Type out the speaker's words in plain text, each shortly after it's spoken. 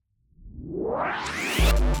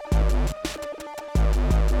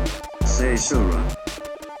Shura,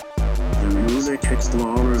 the Music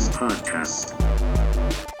Explorers Podcast.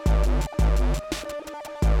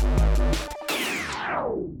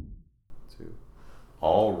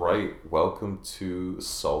 All right, welcome to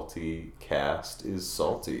Salty Cast is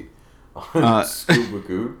Salty. I'm Scuba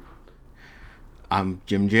Good. I'm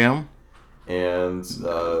Jim Jam. And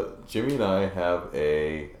Jimmy and I have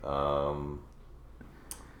a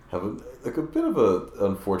bit of a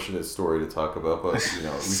unfortunate story to talk about, but you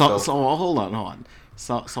know, hold on.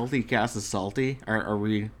 Salty Cast is Salty. Are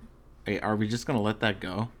we just gonna let that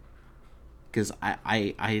go? Because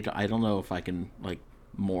I don't know if I can like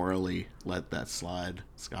morally let that slide,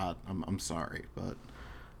 Scott. I'm sorry, but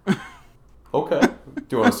okay. Do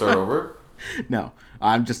you want to start over? No,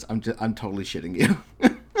 I'm totally shitting you.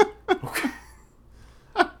 Okay.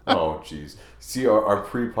 Oh jeez. See, our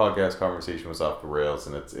pre-podcast conversation was off the rails,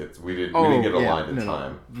 and we didn't get aligned in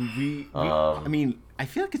time. We I mean, I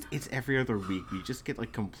feel like it's every other week. We just get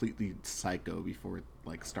like completely psycho before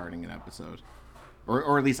like starting an episode,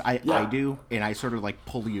 or at least I do, and I sort of like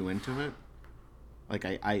pull you into it. Like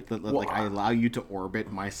I allow you to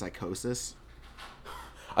orbit my psychosis.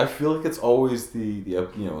 I feel like it's always the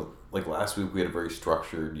like last week we had a very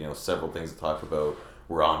structured, several things to talk about.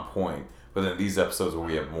 We're on point, but then these episodes where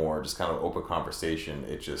we have more just kind of open conversation,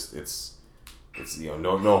 it's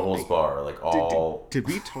no holds bar, like all. To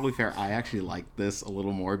be totally fair, I actually like this a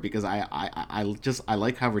little more because I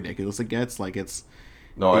like how ridiculous it gets. Like it's.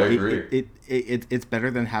 No, I agree. It's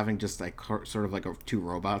better than having just like sort of like two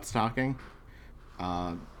robots talking.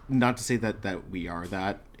 Not to say that we are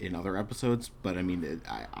that in other episodes, but I mean,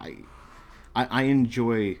 I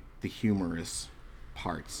enjoy the humorous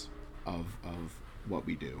parts of what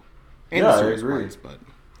we do. And yeah, I agree. Parts, but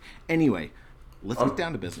anyway, let's get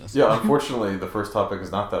down to business. Yeah, unfortunately, the first topic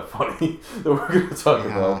is not that funny that we're going to talk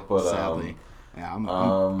about. But sadly, I'm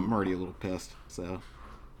already a little pissed. So,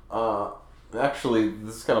 actually,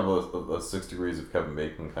 this is kind of a 6 degrees of Kevin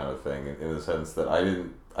Bacon kind of thing in the sense that I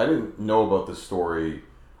didn't know about this story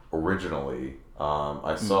originally.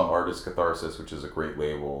 I saw Artist Catharsis, which is a great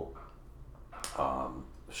label,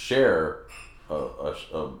 share a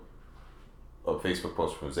Facebook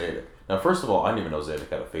post from Zadek. Now, first of all, I didn't even know Zadek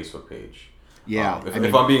had a Facebook page. Yeah,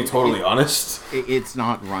 if I'm being totally honest, it's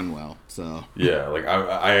not run well. So yeah, like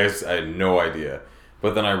I had no idea.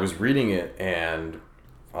 But then I was reading it, and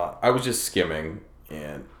I was just skimming,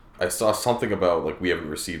 and I saw something about like we haven't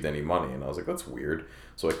received any money, and I was like, that's weird.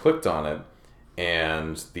 So I clicked on it,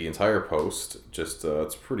 and the entire post just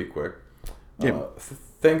it's pretty quick. Yeah.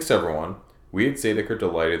 Thanks everyone. We at Zadek are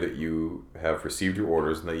delighted that you have received your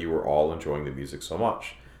orders and that you are all enjoying the music so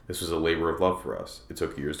much. This was a labor of love for us. It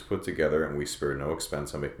took years to put together, and we spared no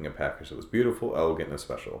expense on making a package that was beautiful, elegant, and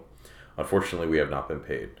special. Unfortunately, we have not been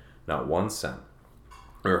paid. Not 1 cent.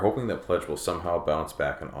 We are hoping that Pledge will somehow bounce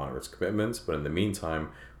back and honor its commitments, but in the meantime,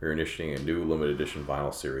 we are initiating a new limited edition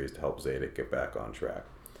vinyl series to help Zadek get back on track.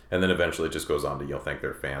 And then eventually it just goes on to thank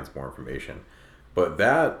their fans, more information. But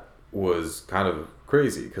that was kind of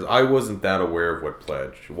crazy because I wasn't that aware of what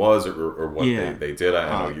Pledge was or what they did.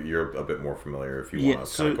 I know you're a bit more familiar if you want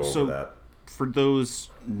to kind of go over that. For those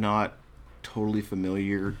not totally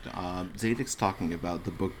familiar, Zadek's talking about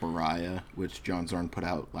the book Mariah, which John Zorn put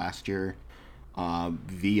out last year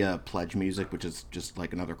via Pledge Music, which is just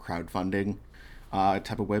like another crowdfunding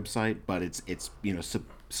type of website, but it's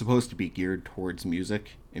supposed to be geared towards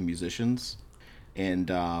music and musicians. And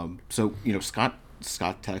so Scott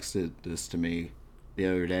texted this to me the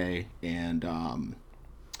other day, and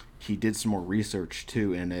he did some more research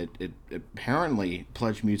too, and it apparently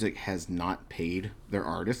Pledge Music has not paid their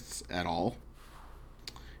artists at all.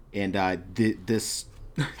 And this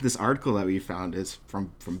article that we found is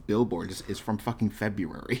from Billboard is from fucking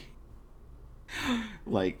February.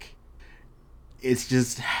 Like, it's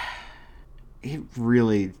just this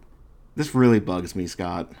really bugs me,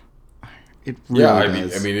 Scott. It really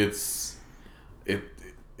does. I mean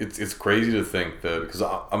it's crazy to think that, because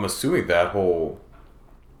I'm assuming that whole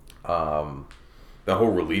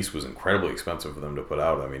release was incredibly expensive for them to put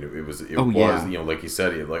out. I mean, it was like you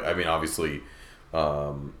said, obviously,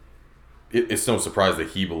 it's no surprise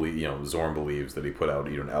that Zorn believes that he put out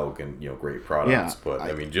an elegant, great products. Yeah, but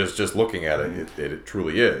I mean, just looking at it, it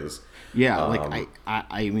truly is. Yeah,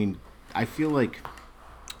 I mean, I feel like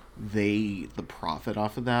the profit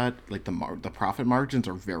off of that, like the profit margins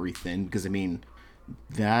are very thin, because I mean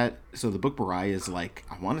so the book Mariah is like,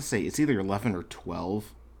 I want to say it's either 11 or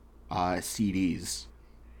 12 CDs,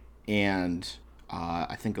 and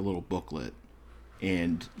I think a little booklet,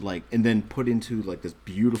 and then put into like this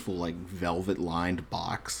beautiful like velvet lined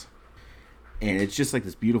box, and it's just like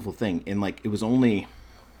this beautiful thing. And like it was only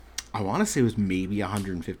I want to say it was maybe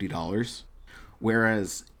 $150,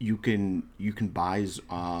 whereas you can buy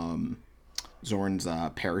Zorn's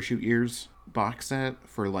Parachute Ears box set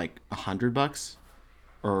for like $100,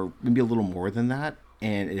 or maybe a little more than that,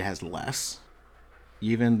 and it has less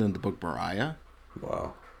even than the book Mariah,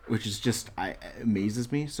 Wow. which is just amazes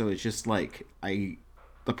me. So it's just like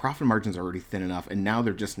the profit margins are already thin enough, and now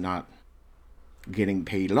they're just not getting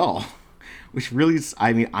paid at all. Which really is,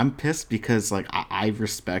 I mean, I'm pissed because like I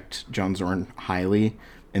respect John Zorn highly,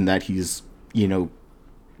 and that he's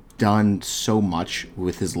done so much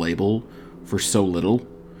with his label for so little.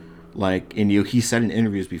 Like, and he said in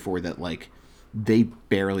interviews before that like they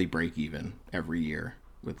barely break even every year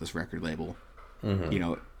with this record label.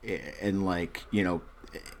 And like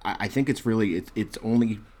I think it's really it's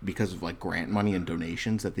only because of like grant money and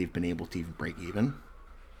donations that they've been able to even break even.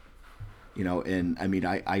 And I mean,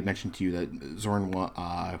 I mentioned to you that Zorn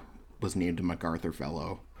was named a MacArthur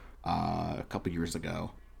Fellow a couple years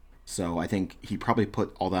ago. So I think he probably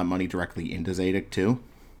put all that money directly into Zadig too.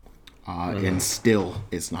 And still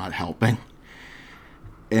it's not helping.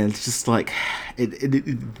 And it's just like,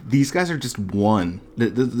 these guys are just one.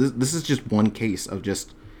 This is just one case of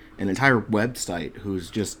just an entire website who's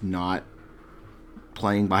just not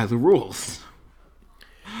playing by the rules.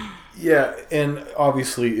 Yeah, and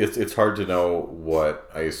obviously it's hard to know what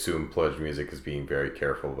I assume Pledge Music is being very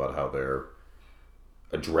careful about how they're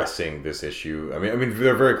addressing this issue. I mean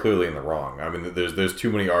they're very clearly in the wrong. I mean there's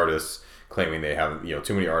too many artists claiming they haven't,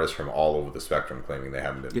 too many artists from all over the spectrum claiming they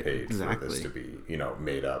haven't been paid for this to be,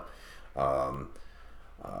 made up. I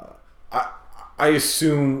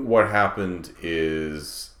assume what happened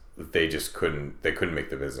is they just couldn't make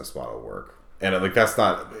the business model work. And like that's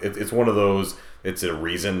not, it's one of those, it's a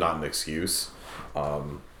reason, not an excuse.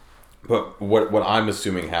 But what I'm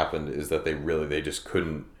assuming happened is that they just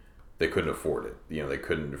couldn't afford it. They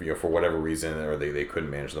couldn't, for whatever reason, or they couldn't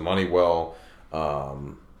manage the money well.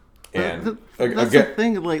 And that's the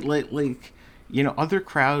thing, like other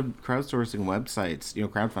crowdsourcing websites,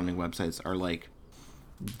 crowdfunding websites are like,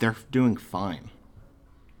 they're doing fine.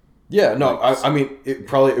 Yeah, no, I mean, it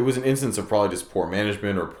was an instance of probably just poor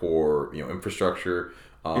management or poor, infrastructure.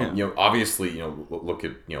 Obviously, look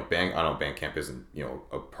at, I know Bandcamp isn't,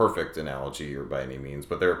 a perfect analogy or by any means,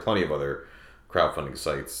 but there are plenty of other crowdfunding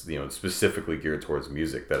sites, specifically geared towards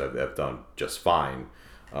music that have done just fine.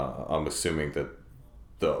 I'm assuming that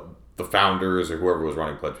the founders or whoever was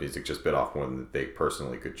running Pledge Music just bit off more than they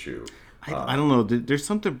personally could chew. I don't know. There's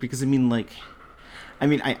something, because I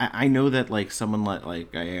know that like someone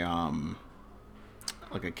like a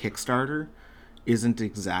Kickstarter isn't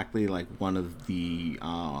exactly like one of the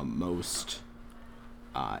most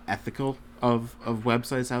ethical of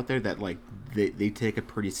websites out there, that like they take a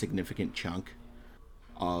pretty significant chunk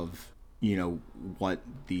of what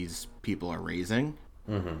these people are raising.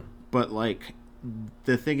 Mm-hmm. But like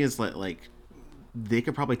the thing is like they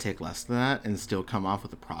could probably take less than that and still come off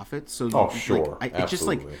with a profit. So sure, it just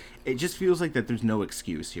feels like that there's no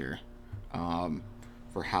excuse here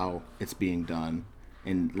for how it's being done.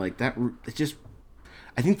 And like that, it's just,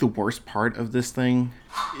 I think the worst part of this thing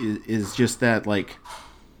is just that like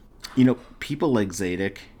people like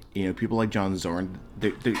Zadig, people like John Zorn,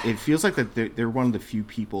 it feels like that they're one of the few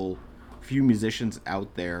musicians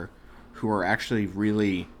out there who are actually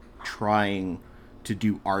really trying to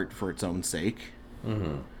do art for its own sake.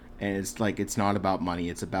 Mm-hmm. And it's like, it's not about money,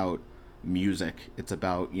 it's about music, it's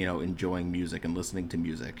about enjoying music and listening to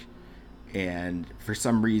music. And for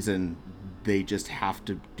some reason they just have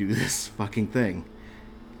to do this fucking thing,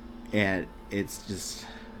 and it's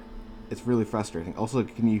really frustrating. Also,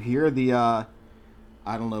 can you hear the I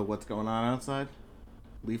don't know what's going on outside,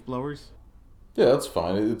 leaf blowers? Yeah, that's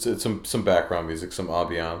fine. It's some background music, some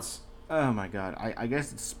ambiance. Oh my god, I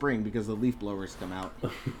guess it's spring because the leaf blowers come out,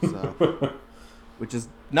 so which is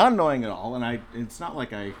not annoying at all. And it's not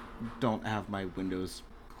like I don't have my windows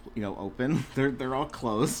open. They're all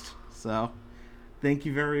closed, so thank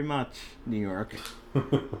you very much, New York.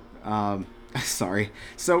 Sorry.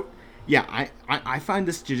 So yeah, I find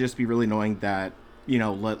this to just be really annoying that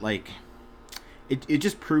it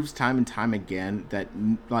just proves time and time again that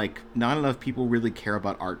like not enough people really care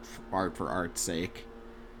about art for art's sake.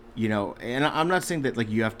 And I'm not saying that like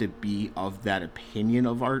you have to be of that opinion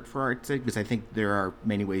of art for art's sake, because I think there are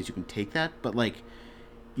many ways you can take that, but like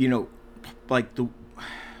like the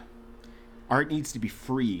art needs to be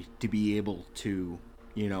free to be able to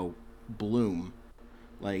bloom.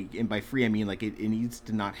 Like, and by free I mean like it needs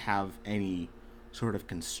to not have any sort of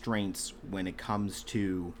constraints when it comes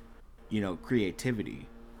to creativity.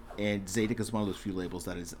 And Zadig is one of those few labels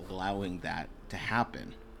that is allowing that to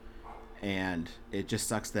happen. And it just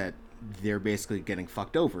sucks that they're basically getting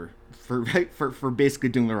fucked over for basically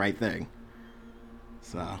doing the right thing.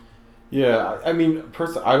 So. Yeah, I mean,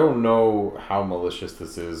 personally, I don't know how malicious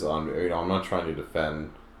this is. I'm not trying to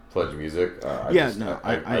defend Pledge Music. I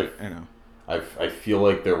know. I feel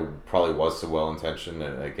like there probably was some well intention,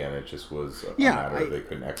 and again, it just was a matter they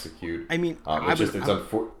couldn't execute. I mean,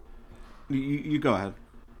 you go ahead.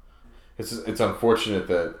 It's unfortunate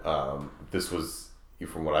that this was,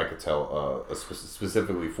 from what I could tell,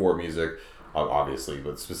 specifically for music, obviously,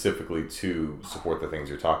 but specifically to support the things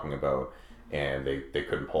you're talking about, and they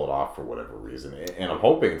couldn't pull it off for whatever reason. And I'm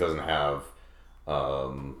hoping it doesn't have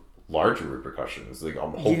larger repercussions. Like,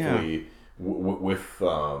 hopefully, with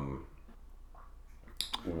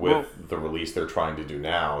the release they're trying to do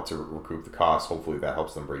now to recoup the costs, hopefully that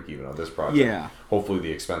helps them break even on this project. Yeah. Hopefully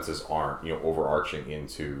the expenses aren't, overarching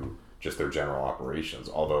into just their general operations.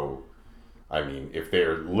 Although, I mean, if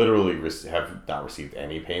they're literally have not received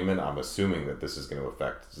any payment, I'm assuming that this is going to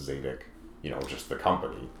affect Zadig, just the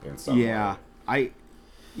company in some way.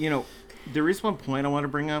 There is one point I want to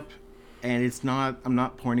bring up, and I'm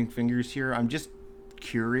not pointing fingers here. I'm just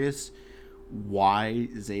curious why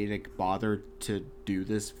Zadig bothered to do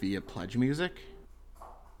this via Pledge Music.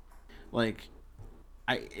 Like,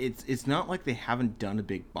 it's not like they haven't done a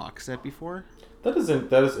big box set before. That is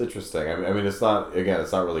interesting. I mean, it's not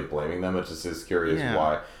really blaming them. It just is curious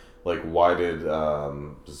why. Like, why did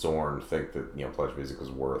Zorn think that Pledge Music was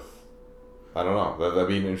worth? I don't know. That'd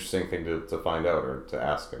be an interesting thing to find out or to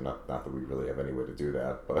ask him. Not that we really have any way to do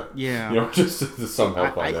that, but just to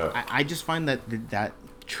somehow find out. I just find that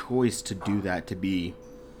choice to do that to be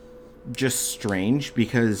just strange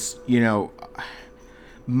because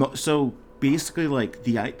so basically, like,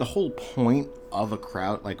 the whole point of of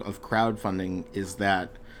crowdfunding is that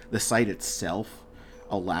the site itself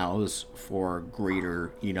allows for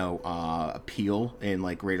greater appeal and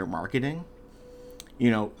like greater marketing,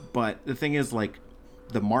 but the thing is, like,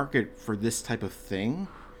 the market for this type of thing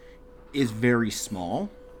is very small.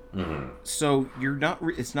 Mm-hmm. So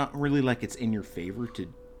it's not really like it's in your favor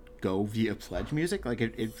to go via Pledge Music. Like,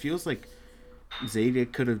 it feels like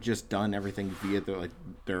Zadig could have just done everything via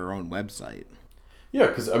their own website. Yeah,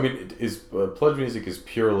 because I mean, Pledge Music is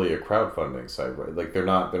purely a crowdfunding site, right? Like, they're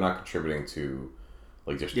not contributing to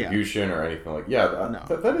like distribution or anything like. Yeah,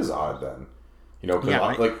 that is odd then.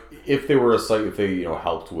 Like, if they were a site, if they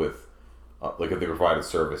helped with like if they provided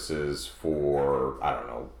services for, I don't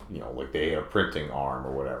know, like they had a printing arm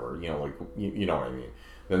or whatever, like you know what I mean,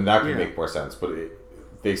 then that could make more sense. But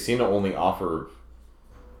they seem to only offer.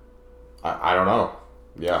 I don't know.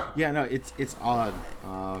 Yeah. Yeah, no, it's odd.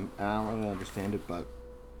 And I don't really understand it, but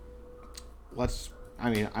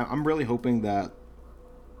I'm really hoping that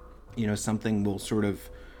something will sort of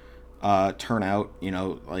turn out,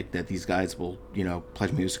 like that these guys will,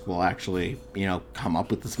 Pledge Music will actually, come up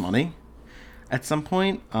with this money at some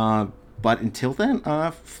point. But until then,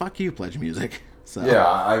 fuck you, Pledge Music. So yeah,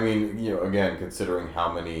 I mean, again, considering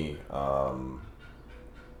how many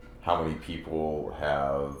people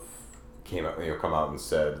have come out and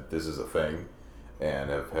said this is a thing, and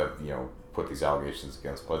have put these allegations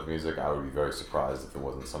against Pledge Music, I would be very surprised if there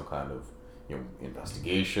wasn't some kind of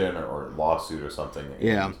investigation or lawsuit or something.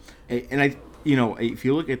 Yeah, and if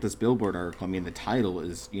you look at this Billboard article, I mean, the title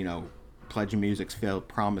is Pledge Music's failed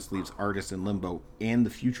promise leaves artists in limbo and the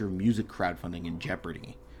future of music crowdfunding in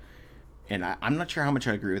jeopardy. And I'm not sure how much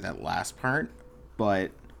I agree with that last part,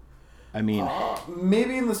 but I mean,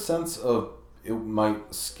 maybe in the sense of it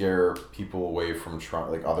might scare people away from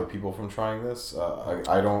other people from trying this.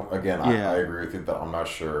 I don't. Again, I agree with you that I'm not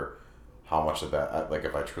sure how much of that, like,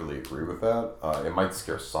 if I truly agree with that. It might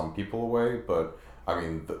scare some people away, but I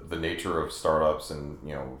mean, the nature of startups and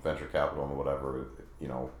venture capital and whatever,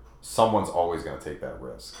 someone's always going to take that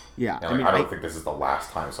risk. Yeah, and I don't think this is the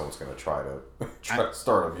last time someone's going to try to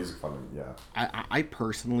start a music funding. Yeah, I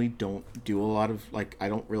personally don't do a lot of I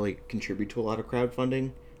don't really contribute to a lot of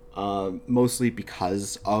crowdfunding. Mostly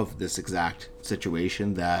because of this exact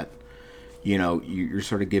situation that you're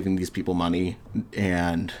sort of giving these people money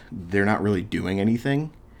and they're not really doing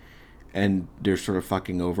anything, and they're sort of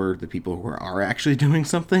fucking over the people who are actually doing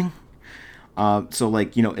something. So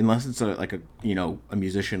unless it's a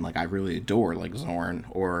musician like I really adore, like Zorn,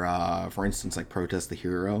 or for instance like Protest the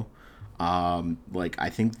Hero, I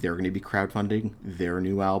think they're going to be crowdfunding their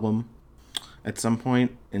new album at some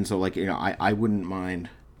point, and so I wouldn't mind.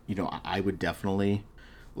 I would definitely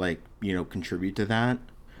contribute to that,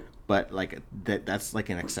 but that's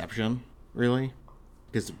an exception, really,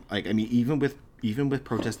 because even with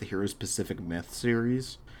Protest the Hero's Pacific Myth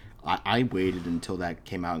series, I waited until that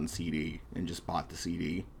came out in CD and just bought the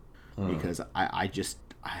CD because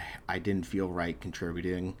I didn't feel right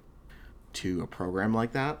contributing to a program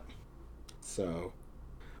like that. So,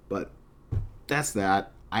 but that's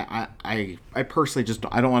that. I personally just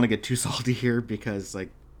I don't want to get too salty here because like,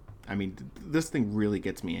 I mean, this thing really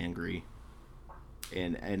gets me angry.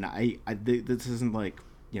 And this isn't like,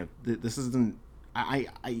 you know, this isn't I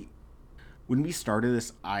when we started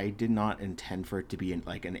this, I did not intend for it to be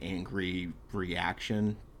like an angry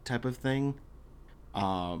reaction type of thing.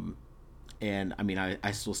 And I mean,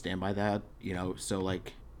 I still stand by that, you know. So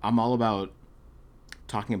like, I'm all about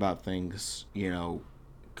talking about things, you know,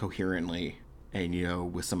 coherently and, you know,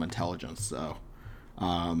 with some intelligence. So,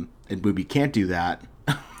 and when we can't do that,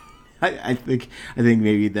 I think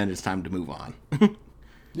maybe then it's time to move on.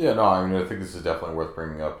 Yeah, no, I mean, I think this is definitely worth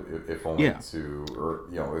bringing up, if only Yeah. to, or,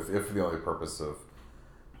 you know, if for the only purpose of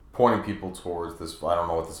pointing people towards this. I don't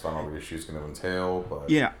know what this final reissue is going to entail, but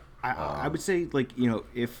Yeah, I would say, like, you know,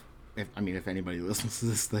 if I mean, if anybody listens to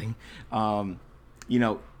this thing, you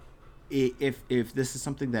know, if this is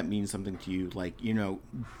something that means something to you, like, you know,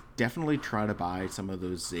 definitely try to buy some of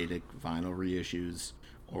those Zadig vinyl reissues,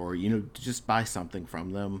 or, you know, just buy something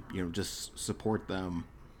from them. You know, just support them.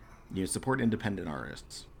 You know, support independent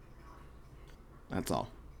artists. That's all.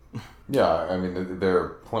 yeah, I mean, there are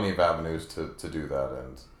plenty of avenues to do that,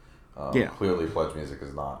 and Yeah. clearly Pledge Music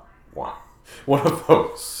is not one of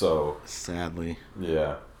those. So Sadly.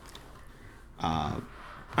 yeah, All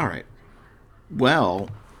right. Well,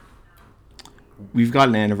 we've got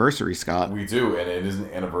an anniversary, Scott. we do, and it is an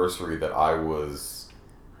anniversary that I was.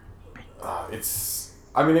 It's.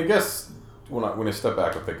 I mean, I guess when I step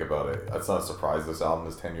back and think about it, it's not a surprise this album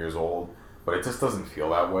is 10 years old, but it just doesn't feel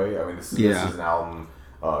that way. I mean, this is an album,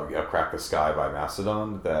 "Crack the Sky" by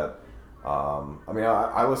Mastodon. That, I mean,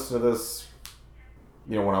 I listened to this,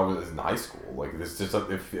 you know, when I was in high school. Like, this just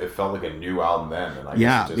it felt like a new album then, and I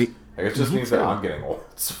guess it just means that I'm getting old.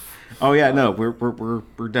 Oh yeah, no,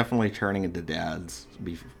 we're definitely turning into dads.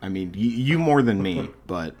 I mean, you more than me,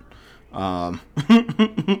 but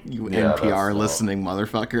you Yeah, NPR listening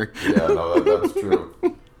motherfucker. Yeah, no, that's true.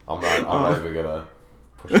 I'm not even gonna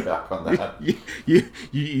push back on that.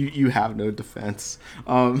 You have no defense.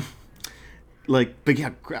 Like, but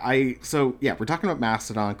yeah, we're talking about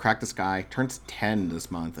Mastodon. Crack the Sky turns 10 this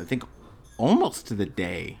month. I think almost to the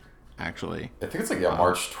day, actually. I think it's like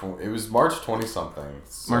March. It was March 20 something.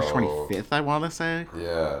 So, March 25th, I want to say.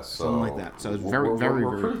 Yeah, so Something like that. So it's very, very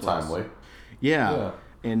pretty close. timely. Yeah.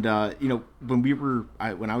 And you know,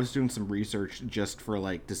 when I was doing some research just for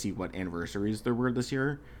like to see what anniversaries there were this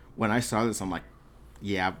year, when I saw this, I'm like,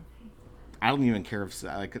 yeah, I don't even care if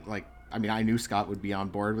like I mean, I knew Scott would be on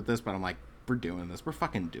board with this, but I'm like, we're doing this. We're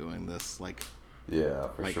fucking doing this. Like, Yeah,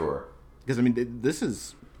 for sure. because I mean, this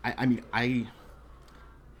is I mean,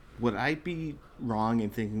 would I be wrong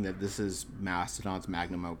in thinking that this is Mastodon's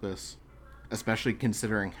magnum opus, especially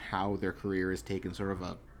considering how their career has taken sort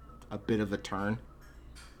of a bit of a turn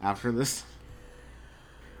after this?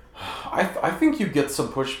 I think you get some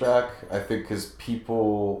pushback. I think because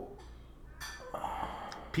people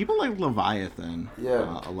like Leviathan,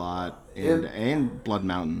 a lot, and Blood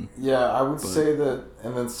Mountain. Yeah, I would say that,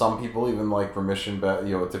 and then some people even like Remission.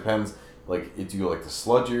 You know, it depends. Like, do you like the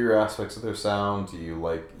sludgier aspects of their sound? Do you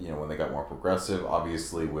like, you know, when they got more progressive?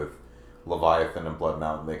 Obviously, with Leviathan and Blood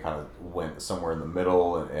Mountain, they kind of went somewhere in the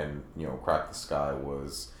middle, and you know, Crack the Sky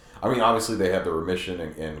was. I mean, obviously they had the Remission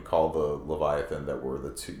and Call the Leviathan that were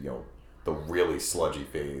the two, you know, the really sludgy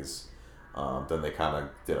phase. Then they kind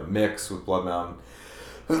of did a mix with Blood Mountain.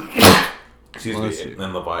 Excuse me. And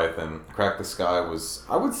then Leviathan. Crack the Sky was,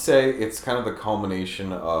 I would say, it's kind of the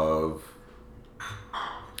culmination of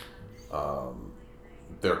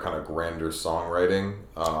their kind of grander songwriting.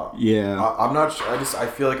 I'm not sure. I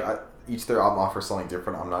feel like each their album offers something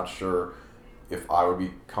different. I'm not sure if I would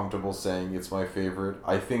be comfortable saying it's my favorite.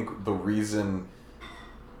 I think the reason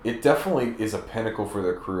it definitely is a pinnacle for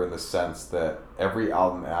their career in the sense that every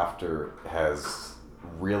album after has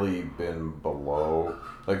really been below.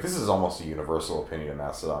 Like, this is almost a universal opinion of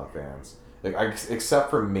Mastodon fans. Like, except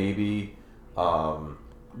for maybe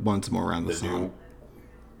Once More Around the Sun.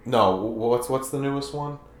 No, what's the newest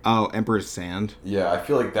one? Oh, Emperor's Sand. Yeah, I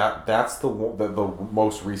feel like that's the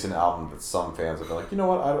most recent album that some fans have been like, you know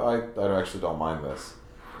what, I actually don't mind this.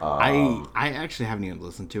 I actually haven't even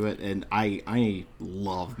listened to it, and I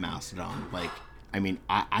love Mastodon. Like, I mean,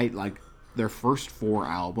 I like their first 4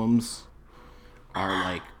 albums are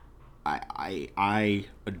like, I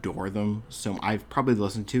adore them. So I've probably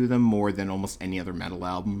listened to them more than almost any other metal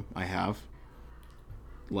album I have.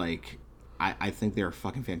 Like, I think they're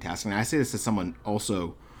fucking fantastic. And I say this as someone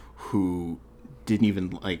also who didn't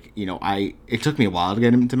even like, it took me a while to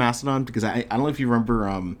get into Mastodon because I don't know if you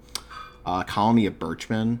remember Colony of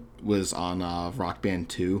Birchmen was on Rock Band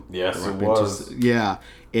 2. Yes, Rock it Band was. 2. Yeah.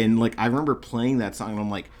 And like I remember playing that song and I'm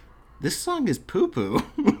like, this song is poo poo.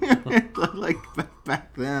 Like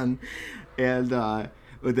back then. And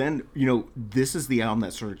but then, this is the album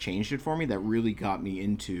that sort of changed it for me, that really got me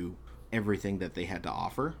into everything that they had to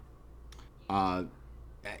offer.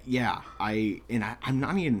 Yeah, I'm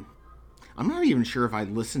not even sure if I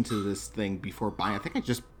listened to this thing before buying. I think I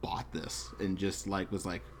just bought this and just like was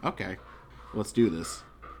like, okay, let's do this,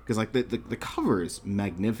 because like the cover is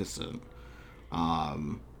magnificent. I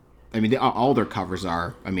mean, all their covers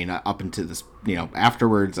are. I mean, up into this,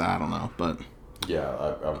 afterwards, I don't know, but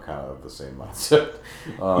Yeah, I'm kind of the same mindset.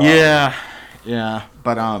 yeah,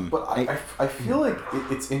 but I feel like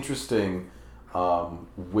it's interesting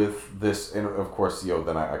with this, and of course,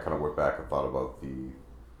 then I kind of went back and thought about the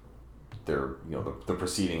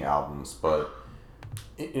preceding albums, but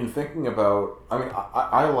in thinking about, I mean,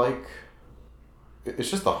 I like, it's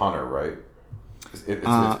just the Hunter, right? It's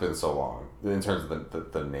been so long in terms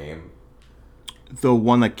of the name. The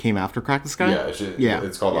one that came after Crack the Sky?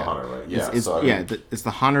 It's called the Hunter, right? Yeah, it's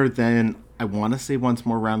the Hunter. Then I want to say Once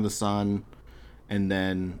More Around the Sun, and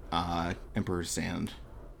then Emperor's Sand.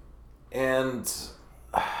 And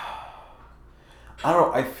I don't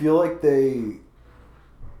know. I feel like they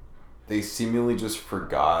seemingly just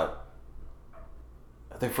forgot.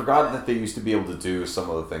 They forgot that they used to be able to do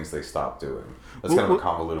some of the things they stopped doing. That's kind of a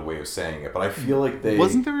convoluted way of saying it, but I feel like they...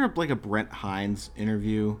 Wasn't there like a Brent Hines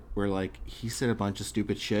interview where like he said a bunch of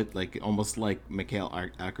stupid shit, like almost like Mikhail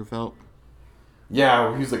Ackerfeld?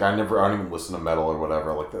 Yeah, he was like, I don't even listen to metal or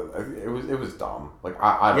whatever. Like it was dumb. Like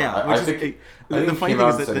I think he came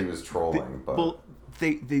out and said he was trolling, but well,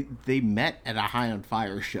 they met at a High on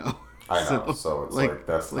Fire show. I know, so it's like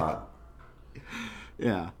that's not.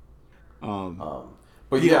 Yeah.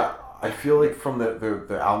 But yeah, I feel like from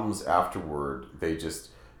the albums afterward, they used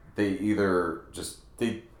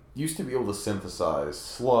to be able to synthesize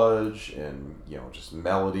sludge and just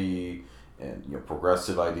melody and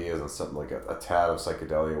progressive ideas and something like a tad of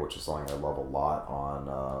psychedelia, which is something I love a lot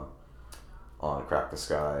on Crack the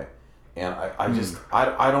Sky. And I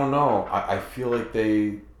don't know. I feel like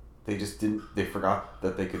they forgot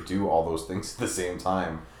that they could do all those things at the same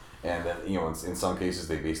time. And then, in some cases,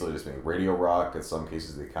 they basically just made radio rock. In some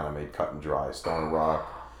cases, they kind of made cut and dry stoner rock.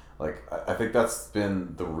 Like, I think that's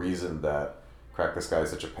been the reason that Crack the Sky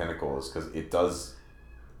is such a pinnacle, is because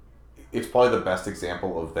it's probably the best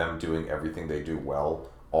example of them doing everything they do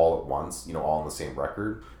well all at once, all on the same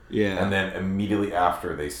record. Yeah. And then immediately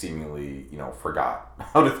after, they seemingly, forgot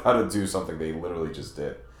how to do something they literally just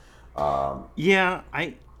did. Yeah,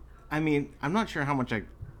 I mean, I'm not sure how much I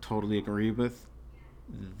totally agree with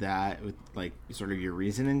that, with like sort of your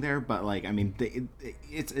reasoning there, but like, I mean,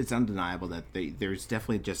 it's undeniable that there's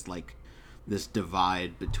definitely just like this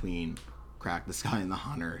divide between Crack the Sky and the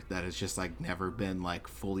Hunter that has just like never been like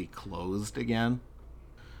fully closed again.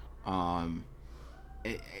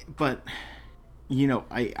 But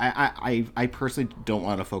I personally don't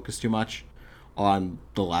want to focus too much on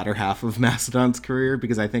the latter half of Mastodon's career,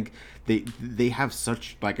 because I think they have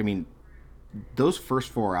such, like, I mean, those first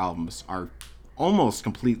 4 albums are almost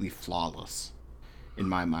completely flawless in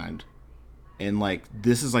my mind, and like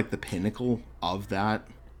this is like the pinnacle of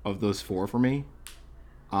those 4 for me.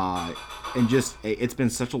 And just it's been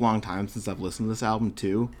such a long time since I've listened to this album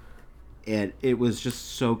too, and it was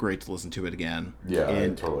just so great to listen to it again. Yeah,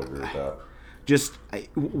 and I totally agree with that. Just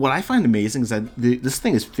what I find amazing is that this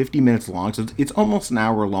thing is 50 minutes long, so it's almost an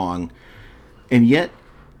hour long, and yet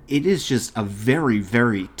it is just a very,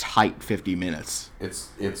 very tight 50 minutes.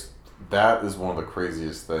 That is one of the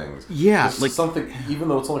craziest things. Yeah, it's like something. Even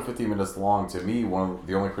though it's only 15 minutes long, to me,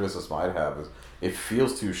 the only criticism I'd have is it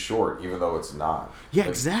feels too short, even though it's not. Yeah,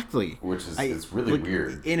 exactly. Which is it's really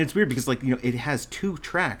weird. And it's weird because it has 2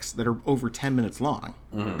 tracks that are over 10 minutes long.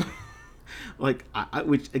 Mm-hmm. Like,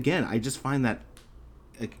 which again, I just find that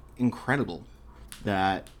like incredible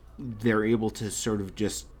that they're able to sort of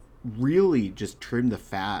just really just trim the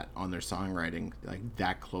fat on their songwriting like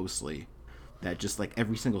that closely. That just like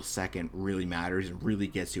every single second really matters and really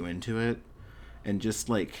gets you into it. And just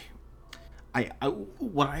like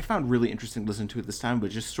what I found really interesting listening to it this time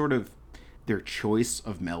was just sort of their choice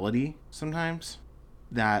of melody sometimes.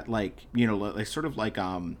 That like, like sort of like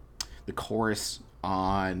the chorus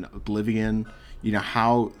on Oblivion,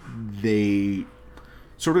 how they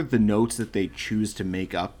sort of the notes that they choose to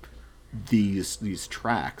make up these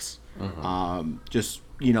tracks. Mm-hmm. Just,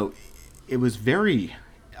 it was very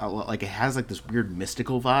like it has like this weird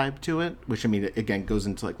mystical vibe to it, which I mean again goes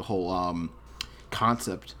into like the whole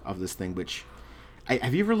concept of this thing, which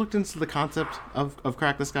have you ever looked into the concept of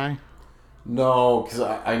Crack the Skye? No, because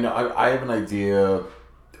I know I have an idea,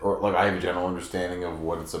 or like I have a general understanding of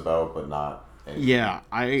what it's about, but not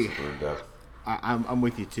anything super in depth. I'm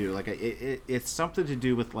with you too. Like it's something to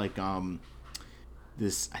do with like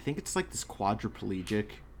this. I think it's like this quadriplegic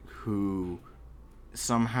who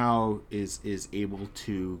somehow is able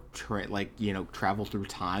to travel through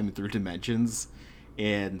time and through dimensions,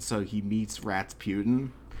 and so he meets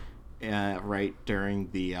Rasputin, right during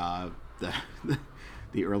the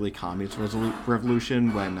the early communist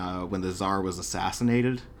revolution when the Tsar was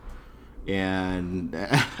assassinated. And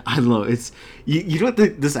I don't know. It's you know what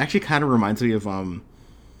this actually kind of reminds me of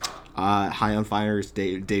High on Fire's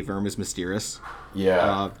Dave Vermis Mysterious.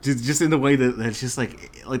 Yeah. Just in the way that it's just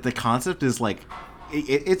like the concept is like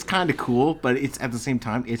it's kind of cool, but it's at the same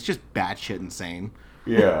time it's just batshit insane.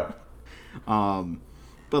 Yeah.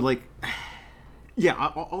 But like, yeah.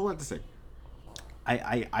 All I have to say,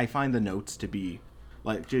 I find the notes to be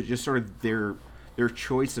like just sort of their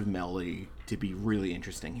choice of melody to be really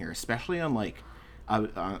interesting here, especially on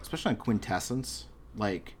Quintessence.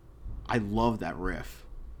 Like, I love that riff.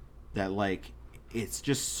 That like it's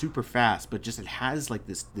just super fast, but just it has like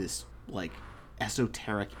this like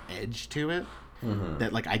esoteric edge to it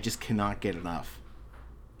that like I just cannot get enough.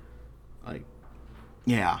 Like,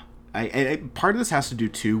 yeah, I part of this has to do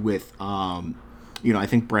too with I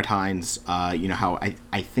think Brett Hines, how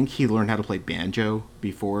I think he learned how to play banjo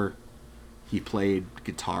before he played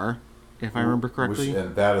guitar, if I remember correctly.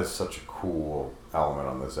 And that is such a cool element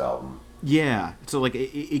on this album. Yeah, so like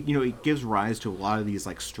it gives rise to a lot of these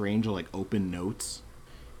like strange like open notes,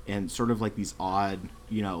 and sort of like these odd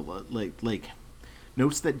like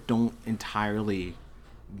notes that don't entirely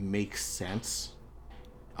make sense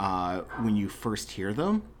when you first hear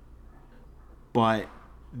them, but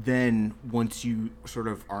then once you sort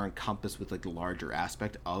of are encompassed with like the larger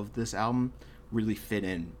aspect of this album, really fit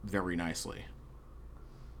in very nicely.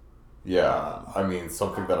 Yeah, I mean,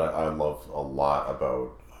 something that I love a lot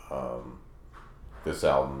about this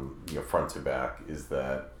album, front to back, is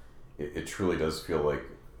that it truly does feel like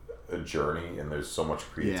a journey, and there's so much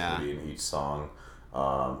creativity in each song.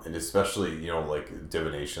 And especially, like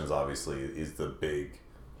Divinations obviously is the big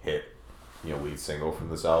hit, lead single from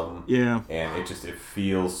this album. Yeah. And it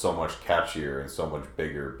feels so much catchier and so much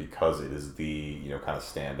bigger because it is the, kind of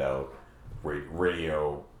standout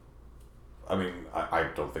radio. I mean, I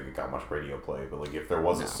don't think it got much radio play, but like if there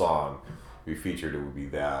was a song we featured, it would be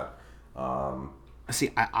that. See,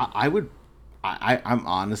 I'm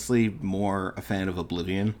honestly more a fan of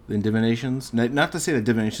Oblivion than Divinations. Not to say that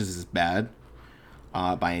Divinations is bad,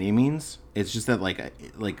 by any means. It's just that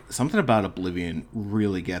like something about Oblivion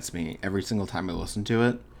really gets me every single time I listen to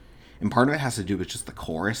it, and part of it has to do with just the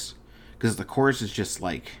chorus, because the chorus is just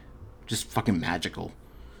fucking magical,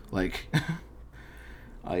 like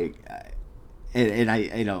like. And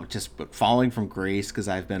I just falling from grace because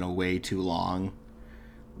I've been away too long,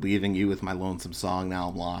 leaving you with my lonesome song, now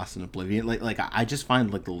I'm lost in oblivion. Like I just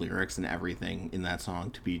find like the lyrics and everything in that song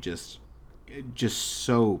to be just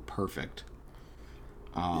so perfect.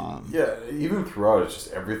 Yeah, even throughout, it's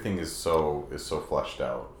just everything is so fleshed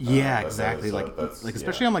out. Yeah, exactly.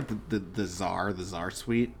 Especially on like the Czar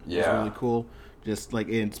suite. Yeah, was really cool. Just like,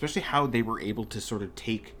 and especially how they were able to sort of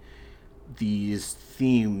take these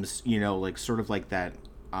themes, like sort of like that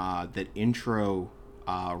that intro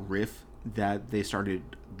riff that they started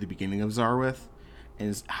the beginning of Czar with,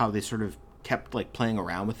 and how they sort of kept like playing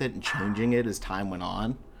around with it and changing it as time went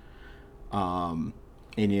on.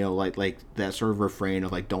 And like that sort of refrain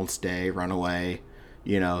of like "Don't stay, run away,"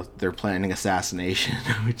 they're planning assassination,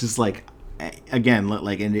 which is like, again,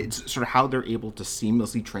 like, and it's sort of how they're able to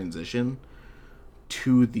seamlessly transition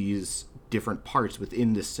to these different parts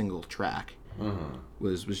within this single track.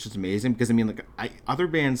 Was just amazing, because I mean, like, other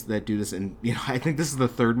bands that do this, and I think this is the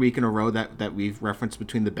third week in a row that we've referenced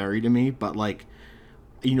Between the Buried and Me, but like,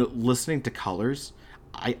 listening to Colors,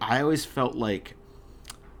 I always felt like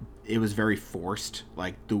it was very forced,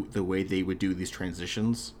 like the way they would do these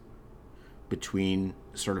transitions between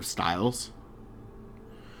sort of styles,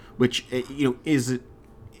 which is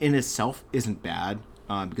in itself isn't bad,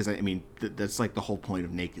 because I mean that's like the whole point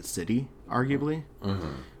of Naked City, arguably.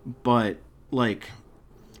 But like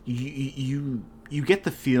you get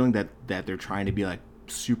the feeling that they're trying to be like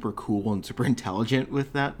super cool and super intelligent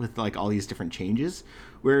with that, with like all these different changes,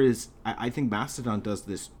 whereas I think Mastodon does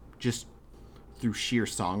this just through sheer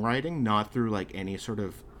songwriting, not through like any sort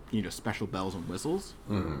of special bells and whistles.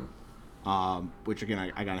 Which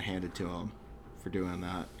again I gotta hand it to him for doing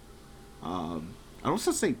that. I'd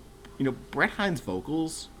also say Brett Hines'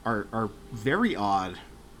 vocals are very odd.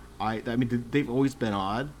 I mean, they've always been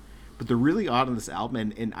odd, but they're really odd on this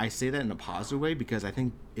album, and I say that in a positive way because I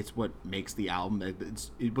think it's what makes the album.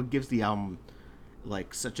 What gives the album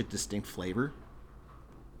like such a distinct flavor.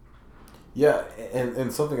 Yeah,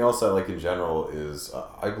 and something else I like in general is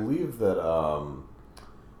I believe that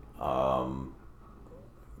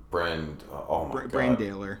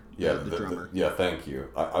Brandaler, the drummer. Thank you.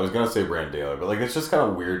 I was gonna say Brandaler, but like it's just kind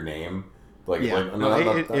of a weird name. Like, yeah, like,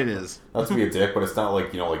 no, it is. Not to be a dick, but it's not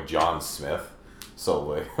like like John Smith. So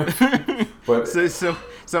like, but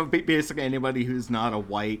so basically anybody who's not a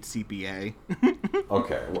white CPA.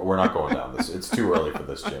 Okay, we're not going down this. It's too early for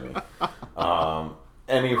this, Jimmy.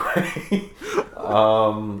 Anyway,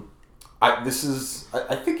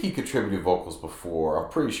 I think he contributed vocals before. I'm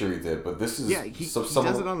pretty sure he did, but this is he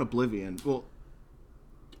does it on Oblivion. Well,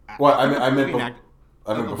 I meant before.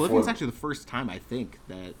 Oblivion's actually the first time I think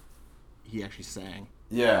that he actually sang.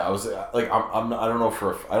 Yeah, I was like, I don't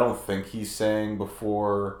know I don't think he sang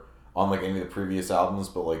before on like any of the previous albums,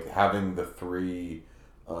 but like having the three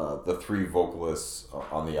vocalists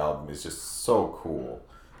on the album is just so cool.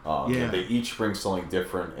 And they each bring something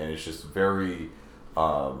different, and it's just very,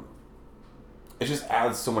 it just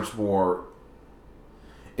adds so much more.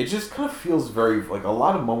 It just kind of feels very, like, a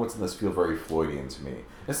lot of moments in this feel very Floydian to me.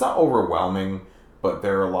 It's not overwhelming, but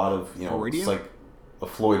there are a lot of, Freudian? It's like a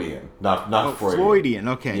Floydian, not Freudian. Freudian,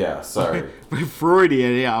 okay. Yeah, sorry.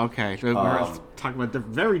 Freudian, yeah, okay. We're talking about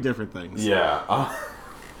very different things. Yeah,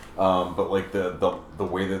 but like the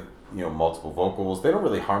way that multiple vocals, they don't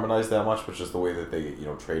really harmonize that much, but just the way that they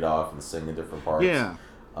trade off and sing in different parts. Yeah.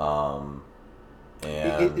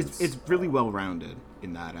 And it's really well rounded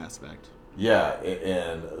in that aspect. Yeah,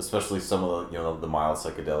 and especially some of the mild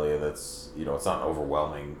psychedelia that's it's not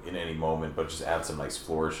overwhelming in any moment, but just adds some nice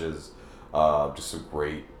flourishes. Just some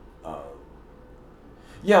great. I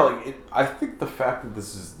think the fact that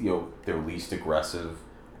this is their least aggressive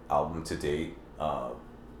album to date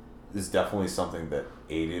is definitely something that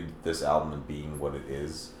aided this album in being what it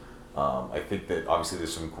is. I think that obviously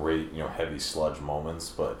there's some great heavy sludge moments,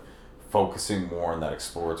 but focusing more on that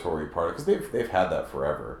exploratory part, because they've had that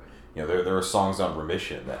forever. There are songs on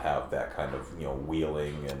Remission that have that kind of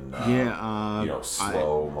wheeling and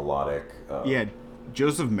slow melodic.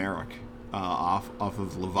 Joseph Merrick off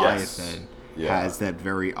of Leviathan has that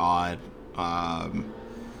very odd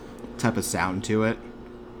type of sound to it.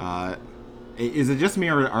 Is it just me,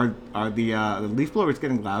 or are the leaf blowers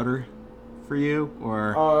getting louder for you,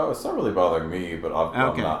 or? It's not really bothering me, but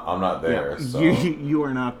I'm not there. Yeah. So. You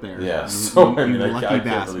are not there. Yeah, so I mean, I can't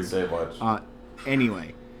bastard. really say much.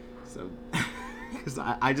 Anyway, so because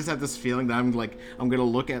I just have this feeling that I'm gonna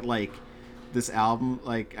look at like this album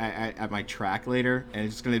at my track later, and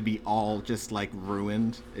it's just gonna be all just like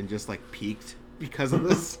ruined and just like peaked because of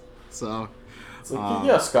this. So. It's like,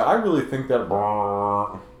 yeah, Scott, I really think that.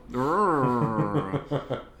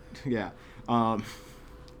 Yeah. I'm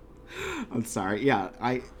sorry. Yeah,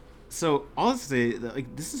 so all to say,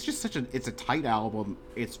 like, this is just it's a tight album.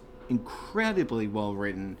 It's incredibly well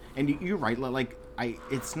written, and you're right. Like,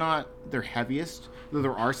 it's not their heaviest, though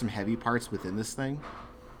there are some heavy parts within this thing.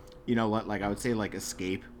 Like I would say, like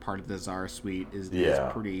Escape, part of the Zara Suite is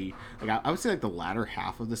pretty. Like I would say, like the latter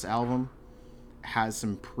half of this album has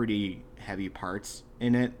some pretty heavy parts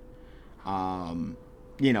in it. But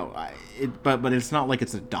it's not like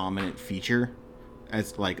it's a dominant feature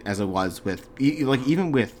as it was with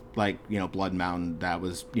even with Blood Mountain. That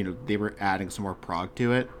was they were adding some more prog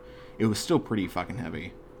to it. It was still pretty fucking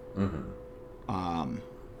heavy. Mm-hmm.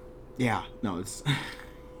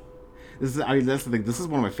 It's that's the thing. This is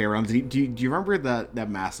one of my favorite albums. Do you remember that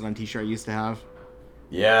Mastodon t-shirt I used to have?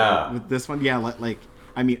 Yeah. With this one, yeah.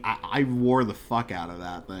 I wore the fuck out of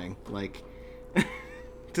that thing,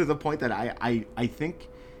 to the point that I think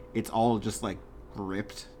it's all just like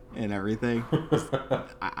ripped and everything.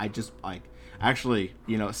 I just actually,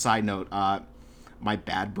 side note, my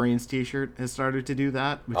Bad Brains t-shirt has started to do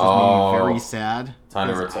that, which is making me very sad. Time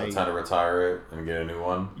to retire it and get a new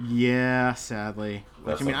one. Yeah, sadly.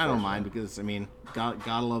 Which I don't mind, because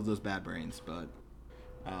gotta love those Bad Brains, but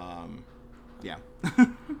yeah.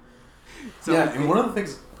 So, yeah, and one of the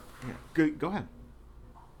things. Go ahead.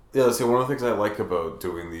 Yeah, so one of the things I like about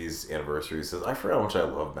doing these anniversaries is I forgot how much I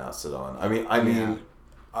love Mastodon.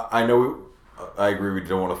 I know, I agree we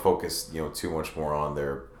don't want to focus too much more on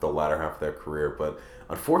the latter half of their career, but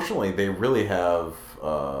unfortunately they really have.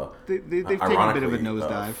 They've taken a bit of a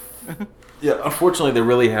nosedive. Yeah, unfortunately they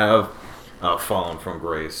really have fallen from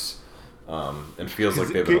grace, and feels like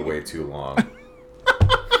they've been away too long.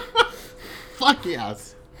 Fuck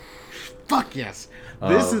yes. Fuck yes.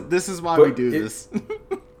 This is why but we do this.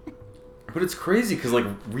 But it's crazy because like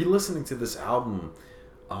re-listening to this album,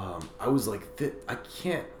 I was like, I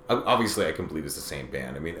can't. Obviously, I can believe it's the same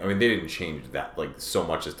band. I mean, they didn't change that like so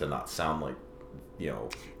much as to not sound like,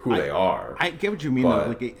 who they are. I get what you mean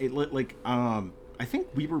though. Like I think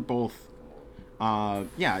we were both.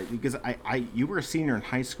 Because you were a senior in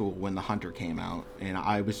high school when The Hunter came out, and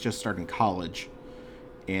I was just starting college.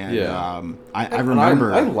 And I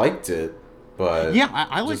remember I liked it, but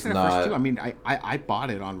I liked it at first too. I mean, I bought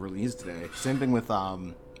it on release day. Same thing with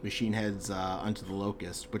Machine Head's Unto the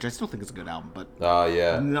Locust, which I still think is a good album, but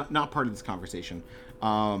not part of this conversation.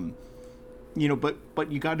 But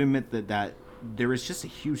you got to admit that there is just a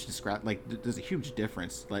huge there's a huge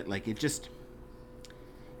difference. Like it just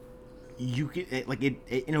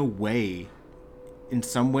in a way, in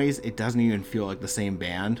some ways, it doesn't even feel like the same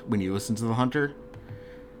band when you listen to The Hunter.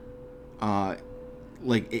 In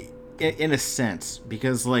a sense,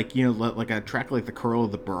 because like a track like The Curl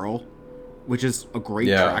of the Burl, which is a great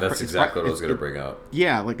track. Yeah, that's exactly what I was going to bring up.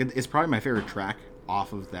 Yeah, like it's probably my favorite track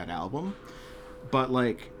off of that album. But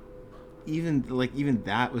like even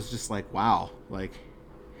that was just like wow, like,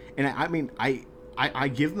 and I mean I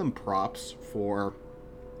give them props for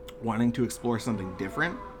wanting to explore something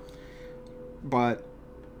different, but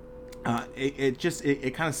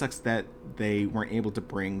it kind of sucks that they weren't able to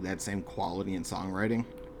bring that same quality in songwriting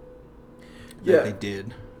that they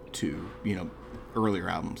did to earlier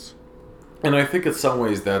albums. And I think in some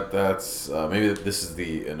ways that's maybe this is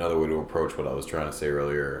another way to approach what I was trying to say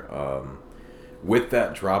earlier. With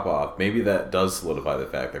that drop off, maybe that does solidify the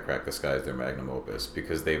fact that Crack the Skye is their magnum opus,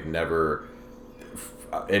 because they've never.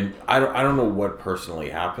 And I don't know what personally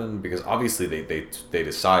happened, because obviously they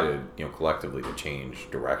decided collectively to change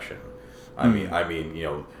direction. I mean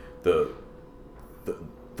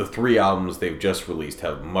the three albums they've just released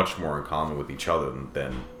have much more in common with each other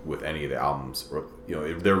than with any of the albums.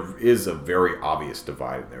 There is a very obvious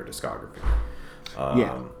divide in their discography.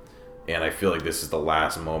 And I feel like this is the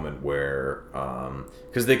last moment where,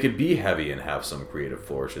 because they could be heavy and have some creative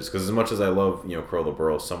flourishes. Because as much as I love Curl the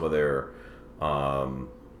Burl, some of their some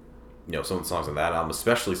of the songs on that album,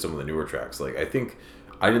 especially some of the newer tracks. Like, I think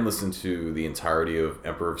I didn't listen to the entirety of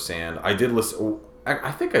Emperor of Sand. I did listen.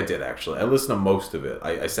 I think I did actually. I listened to most of it.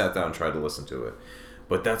 I sat down and tried to listen to it.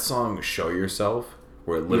 But that song "Show Yourself,"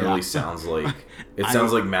 where it literally sounds like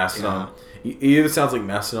sounds like Mastodon. Yeah. It either sounds like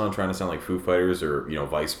Mastodon trying to sound like Foo Fighters, or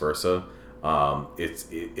vice versa.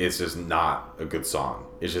 It's just not a good song.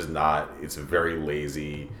 It's just not. It's a very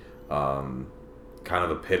lazy. Kind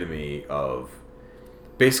of epitome of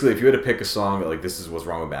basically, if you had to pick a song that like this is what's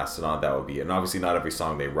wrong with Mastodon, that would be it. And obviously not every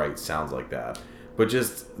song they write sounds like that, but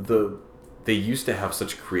just they used to have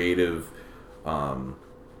such creative on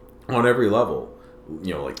every level.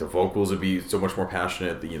 Like the vocals would be so much more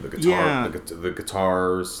passionate. The guitar, the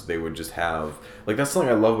guitars, they would just have like, that's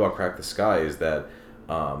something I love about Crack the Skye is that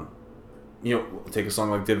take a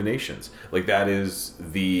song like Divinations, like that is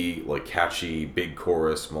the like catchy big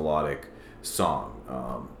chorus melodic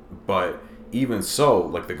song, but even so,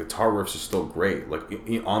 like the guitar riffs are still great. Like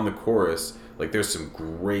on the chorus, like there's some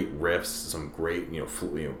great riffs, some great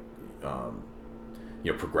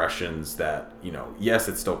progressions that yes,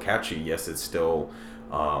 it's still catchy, yes, it's still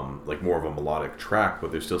like more of a melodic track,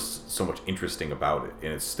 but there's still so much interesting about it,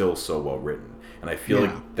 and it's still so well written. And I feel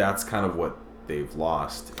like that's kind of what they've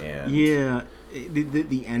lost. And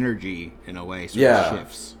the energy in a way sort of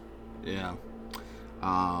shifts. Do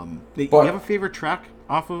you have a favorite track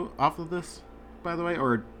off of this, by the way,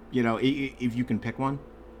 or if you can pick one?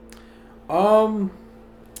 I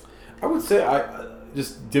would say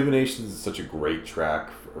just Divinations is such a great track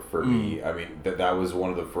for me. I mean that was one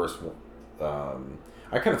of the first.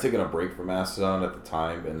 I kind of taken a break from Mastodon at the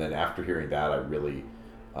time, and then after hearing that, I really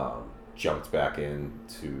jumped back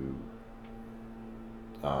into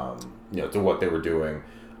to what they were doing.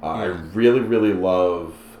 I really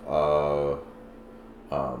love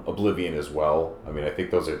Oblivion as well. I mean, I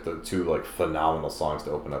think those are the two like phenomenal songs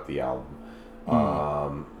to open up the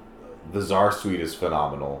album. The Czar Suite is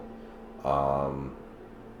phenomenal.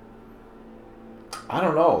 I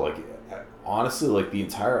don't know, like honestly, like the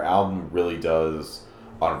entire album really does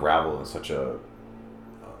unravel in such a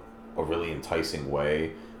really enticing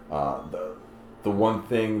way. The one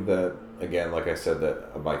thing that, again, like I said,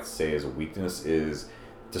 that I might say is a weakness is,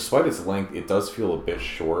 despite its length, it does feel a bit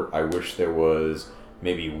short. I wish there was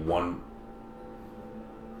maybe one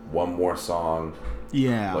more song,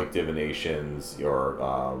 like Divinations,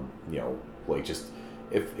 or like just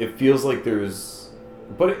it feels like there's.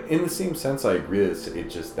 But in the same sense, I agree that it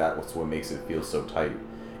just that's what makes it feel so tight,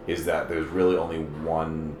 is that there's really only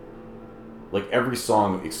one like every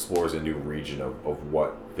song explores a new region of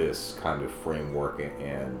what this kind of framework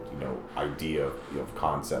and idea of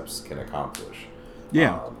concepts can accomplish.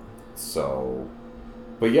 Yeah. So,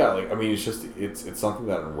 but yeah, like I mean, it's just it's something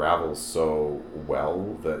that unravels so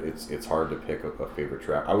well that it's hard to pick a favorite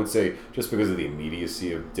track. I would say just because of the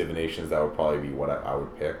immediacy of Divinations, that would probably be what I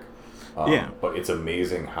would pick. Yeah. But it's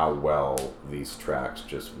amazing how well these tracks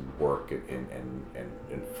just work and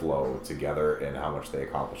flow together, and how much they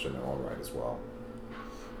accomplish in their own right as well.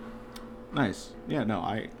 Nice. Yeah, no,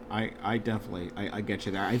 I definitely I get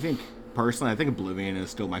you there. I think personally, I think Oblivion is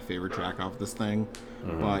still my favorite track off this thing.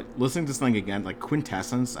 Mm-hmm. But listening to this thing again, like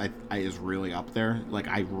Quintessence, I is really up there. Like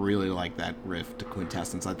I really like that riff to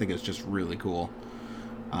Quintessence. I think it's just really cool.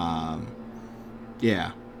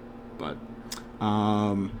 Yeah, but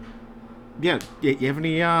yeah. You have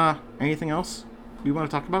any anything else you want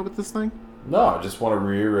to talk about with this thing? No, I just want to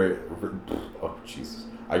reiterate. Oh Jesus!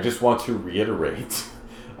 I just want to reiterate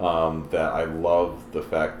that I love the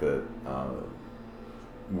fact that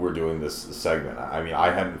we're doing this segment. I mean, I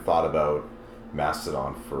hadn't thought about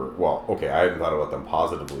Mastodon I hadn't thought about them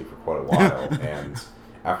positively for quite a while, and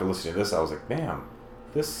after listening to this, I was like, "Man,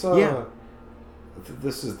 this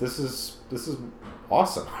this is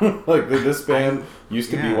awesome." Like this band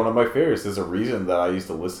used to be one of my favorites. There's a reason that I used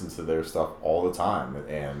to listen to their stuff all the time,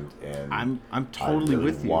 and I'm totally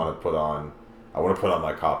with you. I want to put on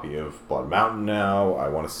my copy of Blood Mountain now. I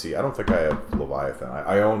want to see. I don't think I have Leviathan.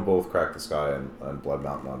 I own both Crack the Sky and Blood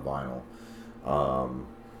Mountain on vinyl.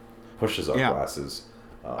 Pushes up glasses.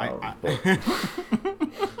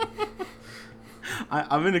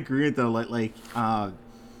 I'm in agreement though. Like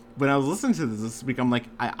when I was listening to this week, I'm like,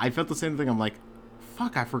 I felt the same thing. I'm like,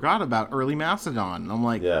 fuck, I forgot about early Mastodon. And I'm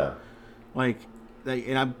like, yeah,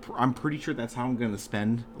 and I'm pretty sure that's how I'm gonna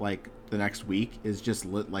spend like the next week is just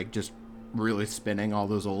just really spinning all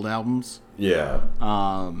those old albums. Yeah.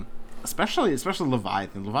 Especially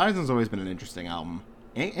Leviathan. Leviathan's always been an interesting album,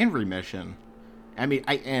 and Remission. I mean,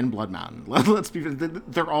 and Blood Mountain. Let's be.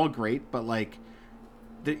 They're all great, but like,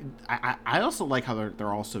 I also like how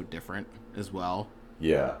they're all so different as well.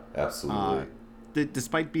 Yeah, absolutely.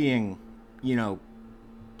 Despite being,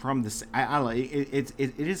 from this, I don't know. It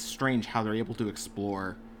is strange how they're able to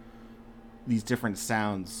explore these different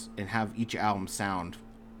sounds and have each album sound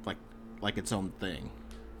like its own thing,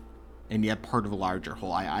 and yet part of a larger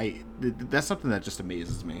whole. That's something that just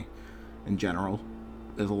amazes me in general.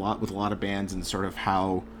 There's a lot with a lot of bands and sort of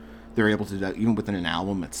how they're able to do that even within an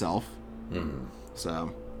album itself. Mm-hmm.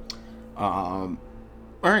 So, all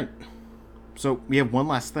right. So we have one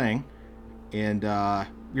last thing, and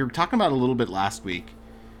we were talking about it a little bit last week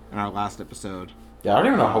in our last episode. Yeah, I don't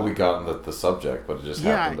even know how we got into the subject, but it just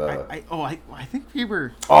happened. I think we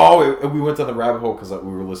were. Oh, we went down the rabbit hole because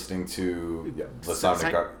we were listening to the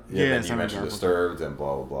Sonic. Then you mentioned Disturbed and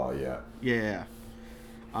blah blah blah. Yeah. Yeah.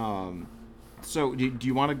 So do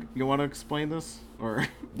you want to explain this or?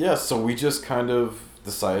 Yeah. So we just kind of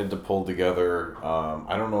decided to pull together.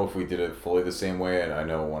 I don't know if we did it fully the same way, and I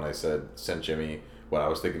know when I sent Jimmy what I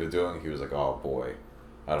was thinking of doing, he was like, "Oh boy,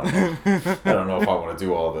 I don't know. I don't know if I want to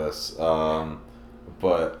do all this."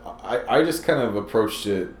 But I just kind of approached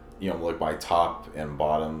it, like my top and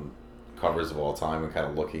bottom covers of all time, and kind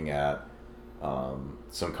of looking at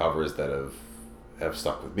some covers that have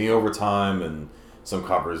stuck with me over time, and some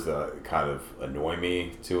covers that kind of annoy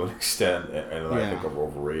me to an extent, and I think are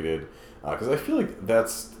overrated. Because I feel like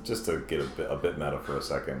that's, just to get a bit meta for a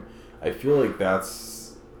second, I feel like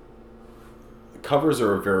covers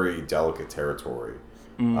are a very delicate territory.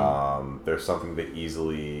 There's something that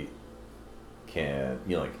easily can,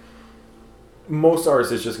 like, most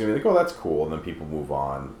artists it's just gonna be like, oh, that's cool, and then people move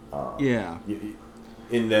on.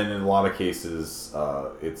 And then in a lot of cases,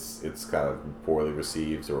 it's kind of poorly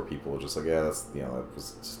received, or people are just like, yeah, that's that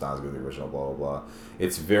was just not as good as the original, blah blah blah.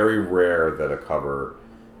 It's very rare that a cover,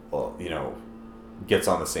 gets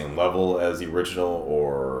on the same level as the original,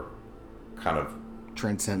 or kind of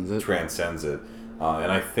transcends it.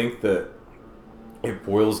 And I think that it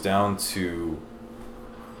boils down to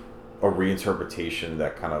a reinterpretation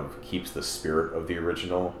that kind of keeps the spirit of the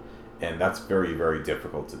original, and that's very, very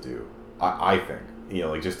difficult to do. I think,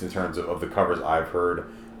 like just in terms of the covers I've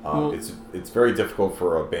heard, it's very difficult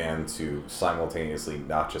for a band to simultaneously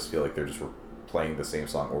not just feel like they're just playing the same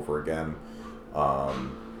song over again,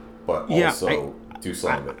 but also do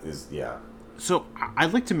something that is So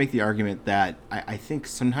I'd like to make the argument that I think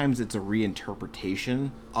sometimes it's a reinterpretation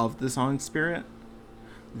of the song spirit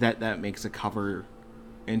that makes a cover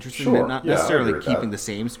interesting, sure. Not necessarily keeping the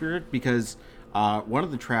same spirit, because one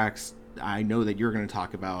of the tracks I know that you're going to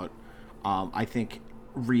talk about, I think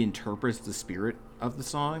reinterprets the spirit of the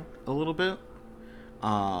song a little bit.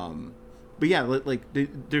 But yeah, like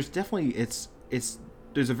there's definitely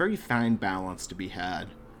there's a very fine balance to be had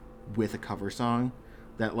with a cover song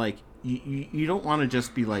that like you don't want to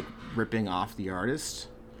just be like ripping off the artist.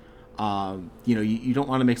 You don't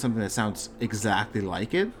want to make something that sounds exactly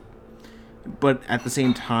like it, but at the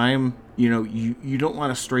same time, you don't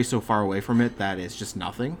want to stray so far away from it that it's just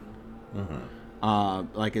nothing.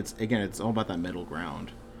 Like it's all about that middle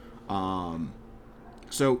ground.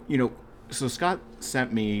 So Scott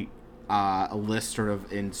sent me a list sort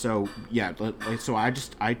of, and so yeah, so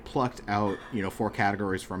I plucked out 4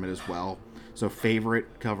 categories from it as well. So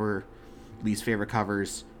favorite cover, least favorite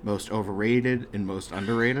covers, most overrated, and most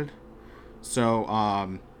underrated.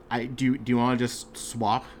 So do you want to just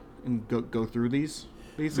swap and go through these?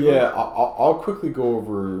 Basically? Yeah, I'll quickly go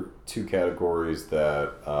over 2 categories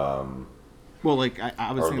that well, like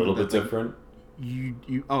I was are a thinking little that, bit like, different.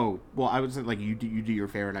 I would say like you do your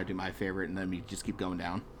favorite, I do my favorite, and then we just keep going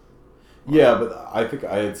down. Yeah, but I think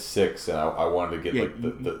I had 6, and I wanted to get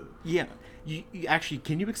the yeah. You actually,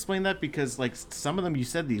 can you explain that? Because like some of them you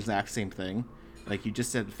said the exact same thing. Like you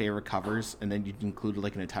just said favorite covers, and then you included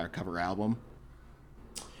like an entire cover album.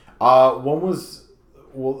 One was,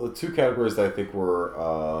 well, the 2 categories that I think were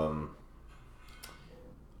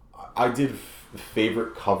I did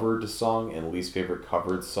favorite covered song and least favorite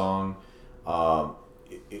covered song.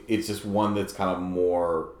 It's just one that's kind of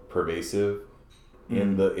more pervasive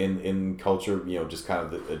in the in culture. Just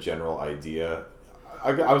kind of a general idea.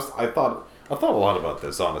 I thought a lot about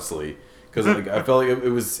this, honestly, because I felt like it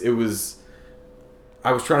was.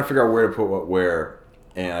 I was trying to figure out where to put what where,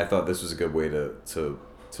 and I thought this was a good way to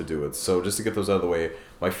do it. So just to get those out of the way,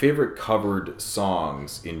 my favorite covered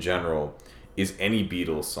songs in general is any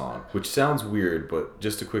Beatles song, which sounds weird, but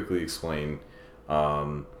just to quickly explain,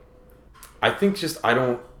 I think there's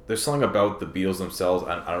something about the Beatles themselves.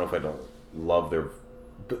 I don't know if I don't love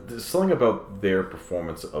but there's something about their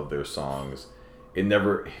performance of their songs. It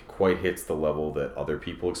never quite hits the level that other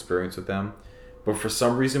people experience with them. But for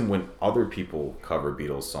some reason, when other people cover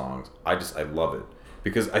Beatles songs, I love it.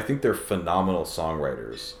 Because I think they're phenomenal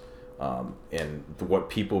songwriters. And what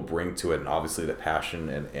people bring to it, and obviously the passion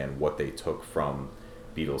and what they took from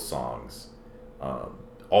Beatles songs,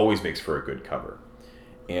 always makes for a good cover.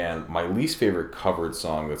 And my least favorite covered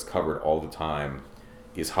song that's covered all the time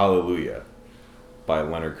is Hallelujah by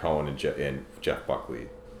Leonard Cohen and Jeff Buckley.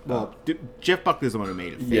 Well, Jeff Buckley is the one who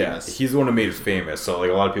made it famous. Yeah, he's the one who made it famous. So like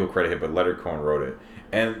a lot of people credit him, but Leonard Cohen wrote it.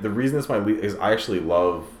 And the reason it's my least is I actually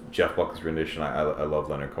love Jeff Buckley's rendition. I love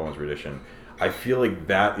Leonard Cohen's rendition. I feel like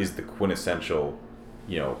that is the quintessential,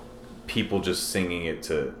 people just singing it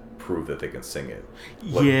to prove that they can sing it.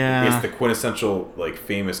 Like, yeah, it's the quintessential like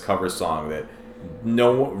famous cover song that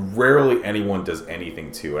rarely anyone does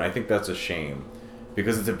anything to, and I think that's a shame.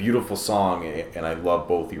 Because it's a beautiful song, and I love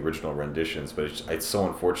both the original renditions, but it's so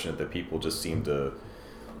unfortunate that people just seem to.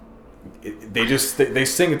 They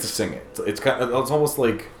sing it to sing it. It's almost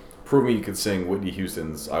like prove me you can sing Whitney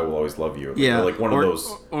Houston's "I Will Always Love You." Yeah, like one of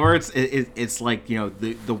those. Or it's like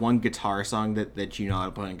the one guitar song that you know how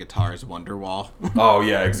to play on guitar is Wonderwall. Oh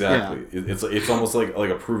yeah, exactly. Yeah. It's almost like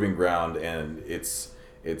a proving ground, and it's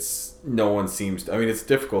no one seems. I mean, it's a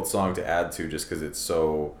difficult song to add to just because it's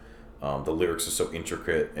so. The lyrics are so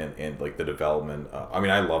intricate and like the development. I mean,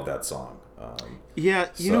 I love that song. Yeah,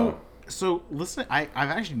 So listen, I've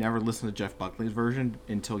actually never listened to Jeff Buckley's version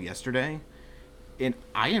until yesterday, and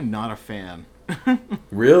I am not a fan.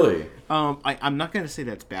 Really? I'm not going to say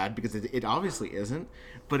that's bad because it obviously isn't,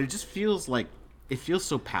 but it just feels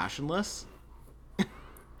so passionless.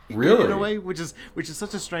 Really? In a way, which is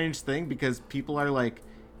such a strange thing because people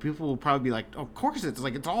will probably be like, oh, of course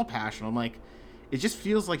it's all passion. I'm like, it just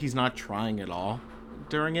feels like he's not trying at all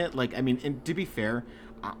during it. Like, I mean, and to be fair,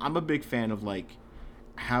 I'm a big fan of like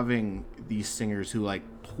having these singers who like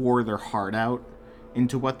pour their heart out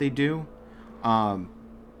into what they do. And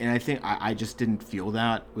I think I just didn't feel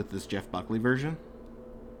that with this Jeff Buckley version.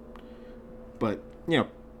 But,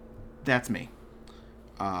 that's me.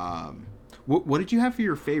 What did you have for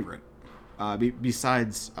your favorite?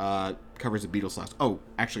 Besides covers of Beatles songs. Oh,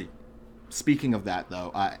 actually, speaking of that,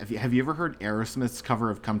 though, have you ever heard Aerosmith's cover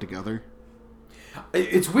of "Come Together"?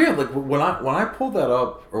 It's weird. Like when I pulled that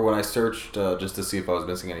up, or when I searched just to see if I was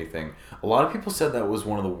missing anything, a lot of people said that was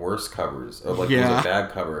one of the worst covers. It was a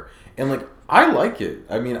bad cover, and like I like it.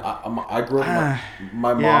 I mean, I grew up.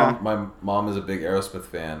 My mom is a big Aerosmith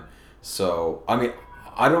fan, so I mean,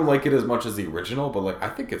 I don't like it as much as the original, but like I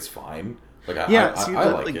think it's fine. Like I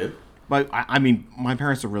like it. But I mean, my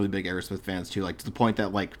parents are really big Aerosmith fans too. Like to the point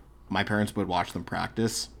that like my parents would watch them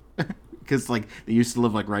practice because like they used to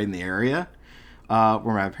live like right in the area.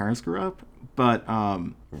 where my parents grew up. But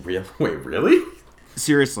Really? Wait, really?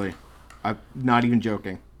 seriously, I'm not even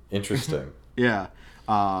joking. Interesting. Yeah.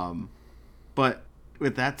 But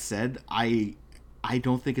with that said, I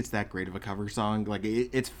don't think it's that great of a cover song. Like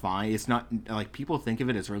it's fine. It's not like people think of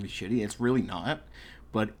it as really shitty. It's really not.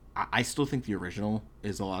 But I still think the original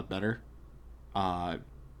is a lot better.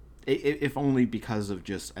 If only because of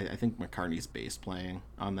just I think McCartney's bass playing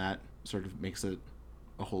on that sort of makes it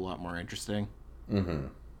a whole lot more interesting.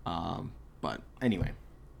 But anyway,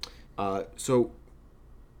 so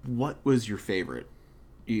what was your favorite?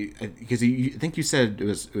 Because you think you said it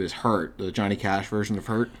was "Hurt," the Johnny Cash version of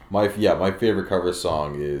 "Hurt." My favorite cover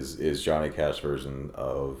song is Johnny Cash version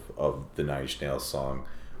of the Nine Inch Nails song.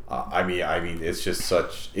 I mean, it's just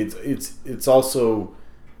such. It's also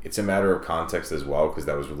it's a matter of context as well because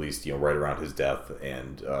that was released right around his death,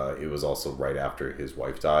 and it was also right after his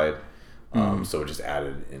wife died. So it just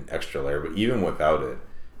added an extra layer. But even without it,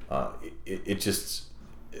 it just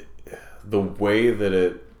the way that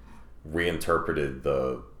it reinterpreted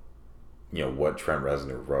the what Trent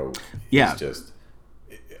Reznor wrote is just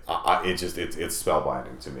it's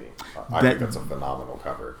spellbinding to me. I think that's a phenomenal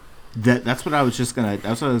cover. That's what I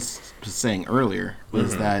was saying earlier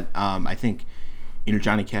was that I think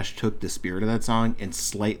Johnny Cash took the spirit of that song and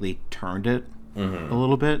slightly turned it a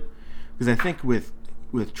little bit, because I think with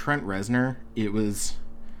Trent Reznor it was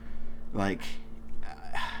like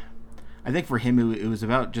I think for him it was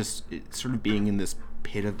about just sort of being in this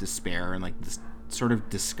pit of despair and like this sort of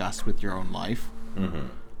disgust with your own life. And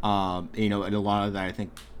a lot of that I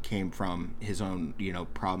think came from his own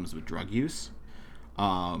problems with drug use.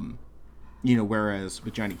 Whereas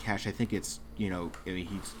with Johnny Cash, I think it's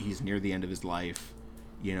he's near the end of his life.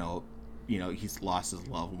 He's lost his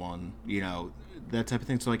loved one. That type of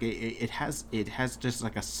thing. So like it has just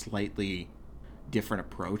like a slightly different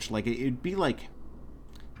approach. Like it'd be like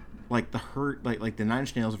the Hurt, like the Nine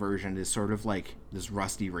Inch Nails version is sort of like this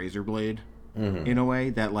rusty razor blade in a way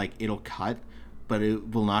that like it'll cut, but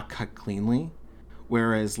it will not cut cleanly.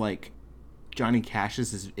 Whereas like Johnny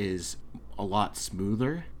Cash's is a lot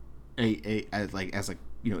smoother, as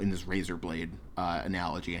in this razor blade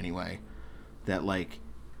analogy anyway. That like,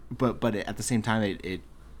 but at the same time it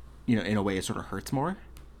in a way it sort of hurts more.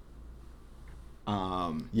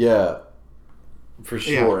 Yeah. For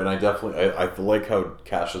sure, and I definitely I like how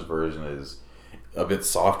Cash's version is a bit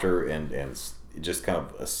softer and just kind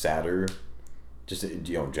of a sadder, just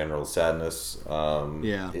general sadness.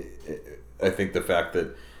 I think the fact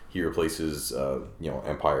that he replaces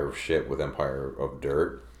Empire of Shit with Empire of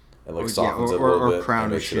Dirt and softens it a little bit, or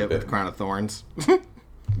Crown of Shit with Crown of Thorns.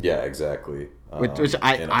 Yeah, exactly. Which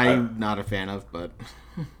I'm not a fan of, but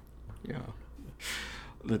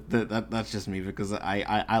that's just me because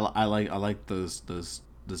I like those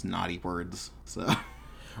naughty words. So,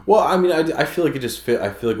 well, I mean, I feel like it just fit.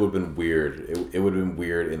 I feel like it would have been weird. It would have been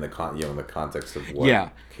weird in the in the context of what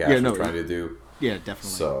Cash was trying to do. Yeah,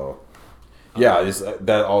 definitely. So, yeah,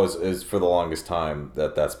 that always is for the longest time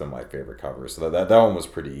that's been my favorite cover. So that one was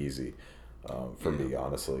pretty easy for me,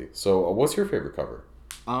 honestly. So, what's your favorite cover?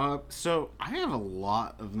 So I have a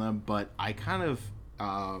lot of them, but I kind of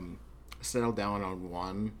settled down on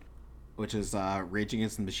one, which is Rage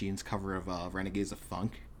Against the Machine's cover of Renegades of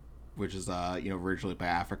Funk, which is originally by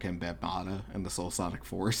African Bambaataa and the Soul Sonic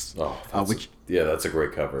Force. Oh, that's a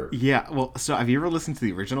great cover. Yeah, well, so have you ever listened to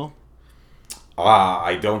the original?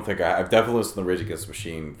 I don't think I've definitely listened to the Rage Against the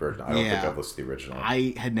Machine version. I don't think I've listened to the original.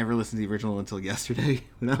 I had never listened to the original until yesterday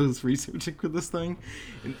when I was researching for this thing,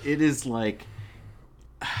 and it is like.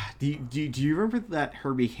 Do you remember that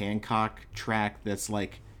Herbie Hancock track that's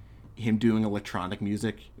like him doing electronic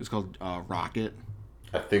music? It's called Rocket.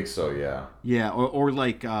 I think so, yeah. Yeah, or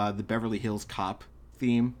like the Beverly Hills Cop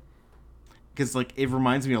theme, because like it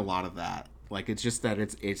reminds me a lot of that. Like it's just that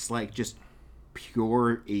it's like just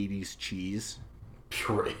pure 80s cheese.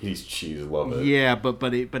 Pure 80s cheese, love it. Yeah,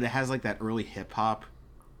 but it has like that early hip hop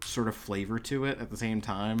sort of flavor to it at the same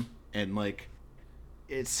time, and like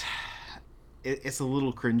it's a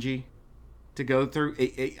little cringy to go through.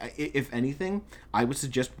 If anything, I would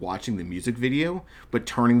suggest watching the music video, but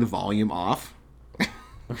turning the volume off.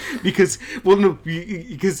 because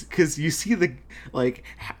you see the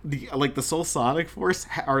Soul Sonic Force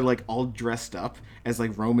are like all dressed up as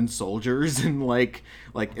like Roman soldiers and like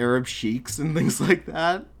Arab sheiks and things like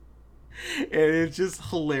that, and it's just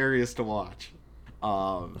hilarious to watch.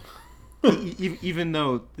 Even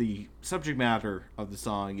though the subject matter of the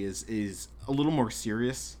song is a little more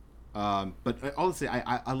serious, but honestly,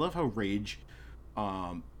 I love how Rage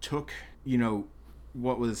took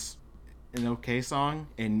what was an okay song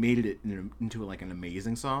and made it into like an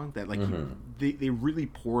amazing song that like they really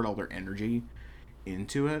poured all their energy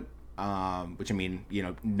into it. Which I mean,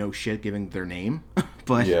 no shit giving their name,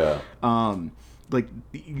 but Yeah. like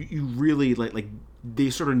you really like they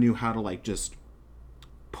sort of knew how to like just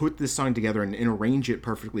put this song together and arrange it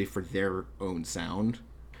perfectly for their own sound.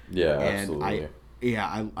 Yeah, And absolutely.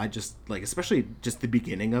 I just like, especially just the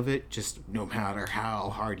beginning of it, just no matter how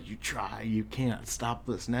hard you try, you can't stop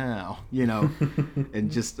this now,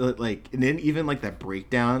 and just like, and then even like that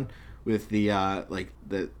breakdown with the like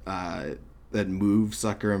the that move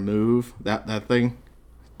sucker move, that thing,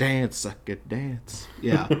 dance sucker dance,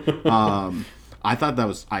 yeah. I thought that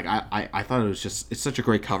was I thought it was just, it's such a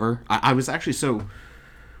great cover. I was actually, so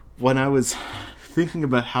when I was thinking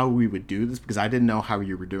about how we would do this, because I didn't know how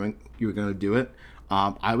you were going to do it,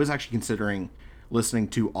 I was actually considering listening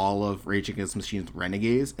to all of Rage Against the Machine's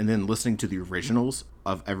Renegades and then listening to the originals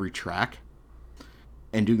of every track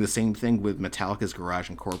and doing the same thing with Metallica's Garage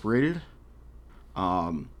Incorporated,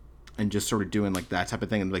 and just sort of doing like that type of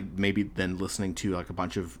thing, and like maybe then listening to like a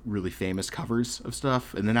bunch of really famous covers of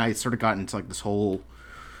stuff. And then I sort of got into like this whole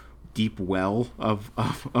deep well of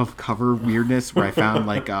cover weirdness where I found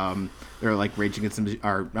like there are like Rage Against the,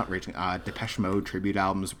 or not Raging, Depeche Mode tribute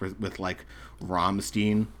albums with like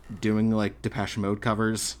Rammstein doing like Depeche Mode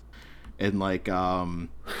covers, and like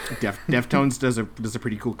Deftones does a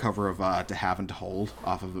pretty cool cover of To Have and to Hold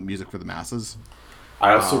off of Music for the Masses.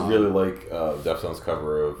 I also really like Deftones'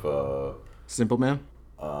 cover of Simple Man.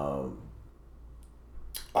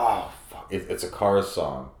 oh fuck, it's a Cars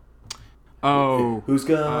song. Oh, Who's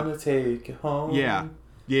gonna take you home? yeah.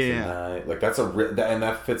 Tonight? Like that's and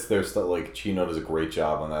that fits their stuff. Like Chino does a great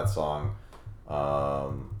job on that song.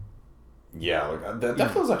 Yeah, like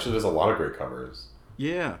Deftones actually does a lot of great covers.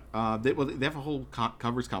 Yeah, they have a whole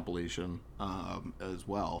covers compilation as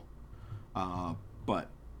well. But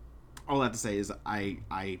all that to say is I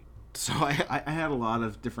had a lot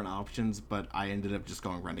of different options, but I ended up just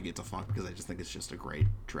going Renegades of Funk because I just think it's just a great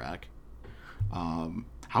track.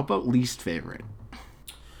 How about least favorite?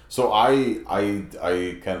 So I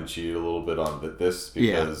kind of cheated a little bit on this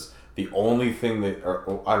because the only thing that,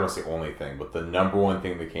 or I don't say only thing, but the number one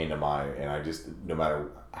thing that came to mind, and I just, no matter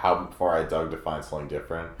how far I dug to find something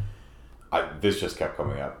different, this just kept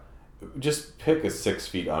coming up. Just pick a 6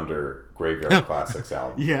 Feet Under Graveyard Classics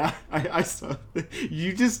album. Yeah, I saw.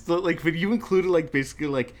 You just like, but you included like basically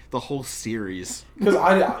like the whole series. Because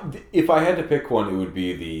if I had to pick one, it would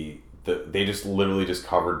be they just literally just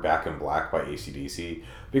covered Back in Black by AC/DC,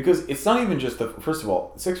 because it's not even just first of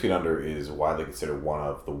all, 6 Feet Under is widely considered one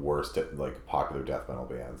of the worst like popular death metal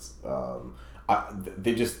bands.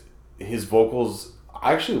 His vocals,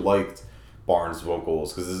 I actually liked Barnes'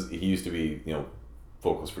 vocals because he used to be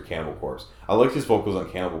vocals for Cannibal Corpse. I liked his vocals on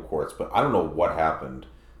Cannibal Corpse, but I don't know what happened.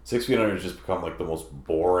 6 Feet Under has just become like the most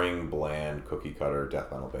boring, bland, cookie cutter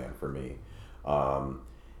death metal band for me.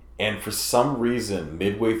 And for some reason,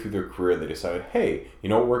 midway through their career, they decided, hey, you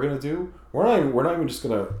know what we're gonna do? We're not even just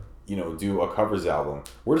gonna do a covers album.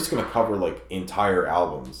 We're just gonna cover like entire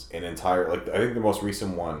albums, I think the most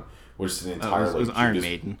recent one was just an entire it was Iron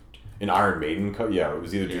Maiden. An Iron Maiden yeah, it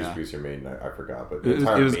was either Judas Priest or Maiden, I forgot, but It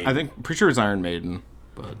was I think pretty sure it was Iron Maiden,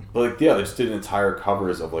 but like they just did entire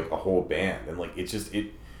covers of like a whole band, and like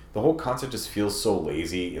the whole concept just feels so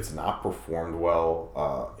lazy. It's not performed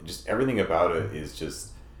well. Just everything about it is just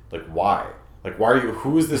like, why? Like, why are you?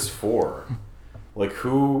 Who is this for? Like,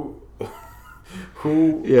 who?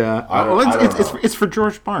 Yeah, I don't know. It's for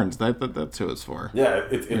George Barnes. That's who it's for. Yeah,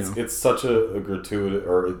 it's such a gratuitous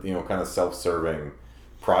or kind of self-serving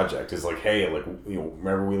project. It's like, hey, like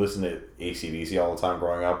remember we listened to AC/DC all the time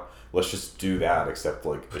growing up? Let's just do that, except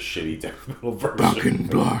like a shitty death metal version. Back in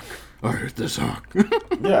Black, I heard the song.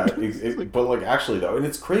 Yeah, but like actually though, and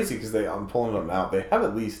it's crazy because I'm pulling it up now. They have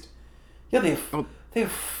at least, they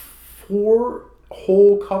have 4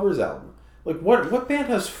 whole covers albums. Like what band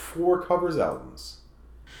has 4 covers albums?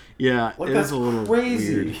 Yeah, like that's a little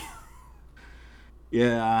crazy. Weird.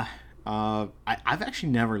 Yeah, I've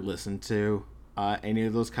actually never listened to any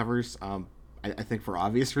of those covers. I think for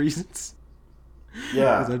obvious reasons.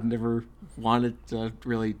 Yeah, because I've never wanted to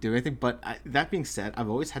really do anything. But that being said, I've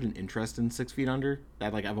always had an interest in 6 Feet Under.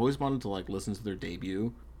 That like I've always wanted to like listen to their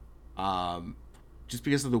debut, just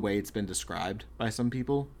because of the way it's been described by some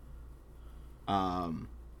people.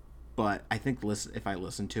 But I think if I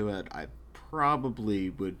listen to it, I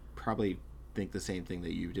would think the same thing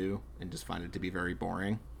that you do and just find it to be very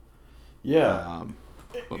boring. Yeah.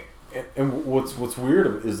 And what's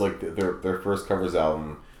weird is like their first covers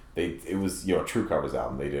album it was a true covers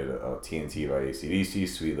album. They did a TNT by AC/DC,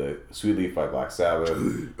 Sweet Leaf by Black Sabbath.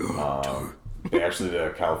 They actually did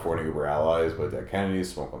a California Uber Allies by Dead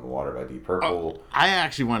Kennedys, Smoke on the Water by Deep Purple. I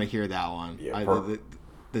actually want to hear that one. Yeah,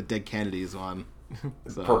 the Dead Kennedys one.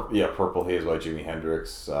 So. Purple Haze by Jimi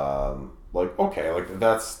Hendrix. That's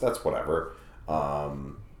whatever.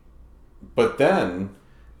 But then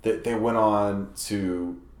they went on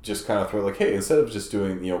to just kind of throw like, hey, instead of just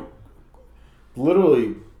doing,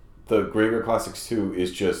 literally the Graveyard Classics 2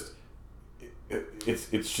 is just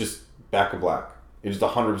it's just Back in Black. It's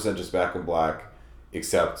just 100% just Back in Black,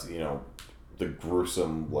 except the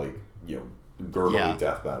gruesome gurgly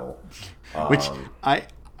death metal. Which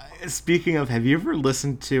speaking of, have you ever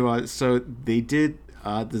listened to? So they did.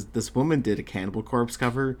 This woman did a Cannibal Corpse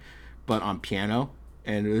cover, but on piano,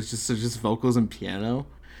 and it was just vocals and piano.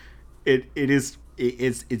 It's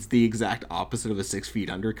the exact opposite of a 6 Feet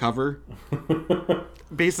Under cover.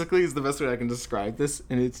 Basically, is the best way I can describe this,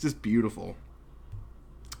 and it's just beautiful.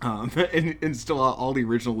 And still all the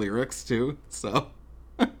original lyrics too. So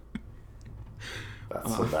that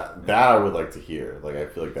I would like to hear. Like, I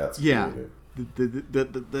feel like that's creative.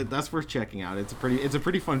 That's worth checking out. It's a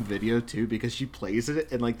pretty fun video too, because she plays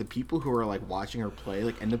it and like the people who are like watching her play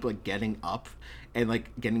like end up like getting up and like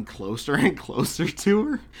getting closer and closer to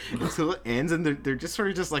her until it ends, and they're just sort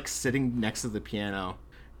of just like sitting next to the piano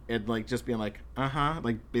and like just being like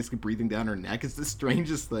like basically breathing down her neck. It's the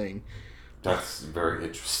strangest thing. That's very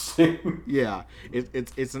interesting. Yeah,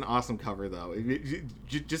 it's an awesome cover though.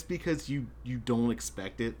 Just because you don't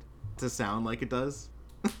expect it to sound like it does.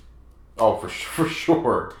 Oh, for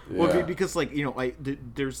sure. Yeah. Well, because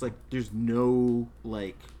there's no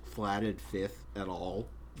like flatted fifth at all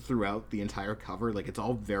throughout the entire cover. Like, it's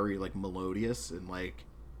all very like melodious and like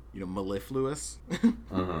mellifluous.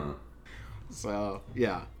 Mm-hmm. So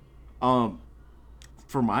yeah,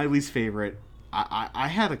 for my least favorite, I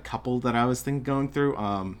had a couple that I was going through.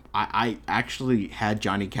 I actually had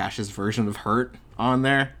Johnny Cash's version of "Hurt" on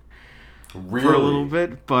there really? For a little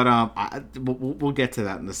bit, but we'll get to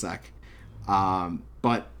that in a sec.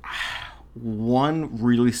 But one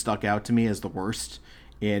really stuck out to me as the worst,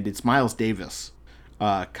 and it's Miles Davis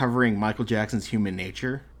covering Michael Jackson's "Human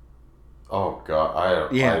Nature." Oh God, I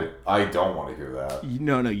don't want to hear that.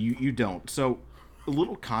 No, you don't. So, a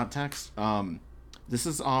little context. This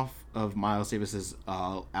is off of Miles Davis's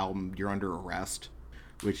album "You're Under Arrest,"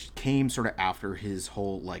 which came sort of after his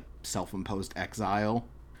whole like self-imposed exile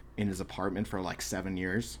in his apartment for like 7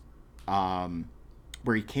 years,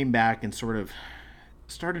 where he came back and sort of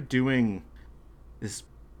started doing this.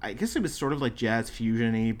 I guess it was sort of like jazz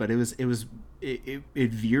fusion-y, but it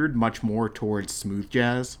veered much more towards smooth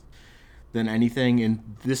jazz than anything.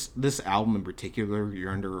 And this album in particular,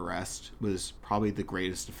 "You're Under Arrest," was probably the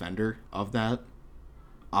greatest offender of that.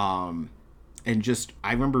 And just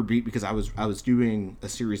I remember because I was doing a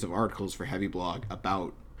series of articles for Heavy Blog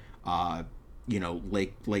about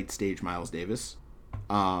late stage Miles Davis.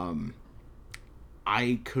 I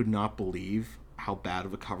could not believe how bad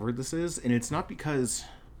of a cover this is, and it's not because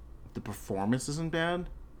the performance isn't bad,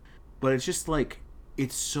 but it's just like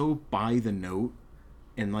it's so by the note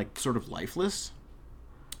and like sort of lifeless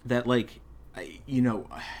that like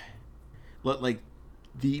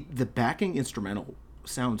the backing instrumental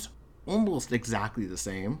sounds almost exactly the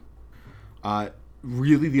same.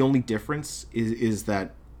 Really, the only difference is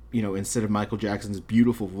that instead of Michael Jackson's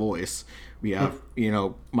beautiful voice, we have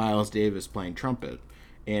Miles Davis playing trumpet,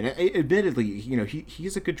 and admittedly,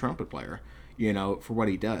 he's a good trumpet player, for what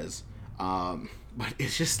he does. But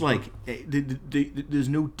it's just like there's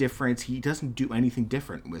no difference. He doesn't do anything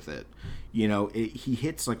different with it. He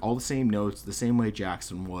hits like all the same notes the same way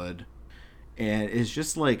Jackson would, and it's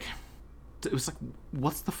just like it was like,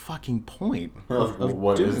 what's the fucking point of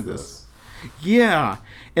what doing is this? Yeah,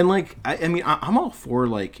 and like I mean I'm all for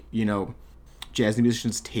like jazz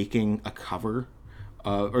musicians taking a cover,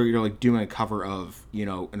 or like doing a cover of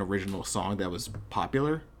an original song that was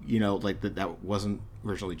popular, like that wasn't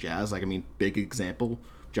originally jazz. Like, I mean, big example,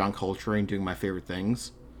 John Coltrane doing "My Favorite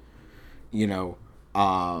Things,"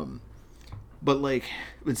 but like,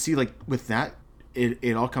 let's see, like with that,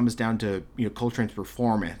 it all comes down to Coltrane's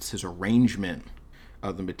performance, his arrangement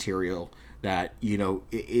of the material. That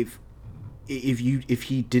if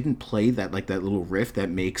he didn't play that little riff that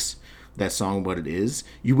makes that song what it is,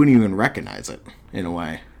 you wouldn't even recognize it in a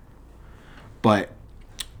way. But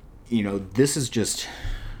this is just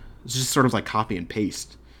sort of like copy and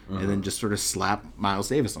paste, and then just sort of slap Miles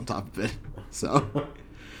Davis on top of it. So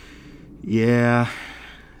yeah,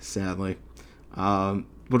 sadly.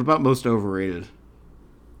 What about most overrated?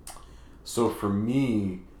 So for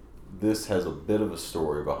me, this has a bit of a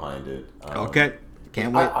story behind it. Okay,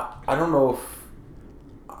 can't wait. I don't know if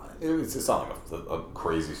it's not like a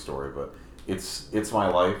crazy story, but it's My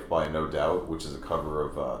Life by No Doubt, which is a cover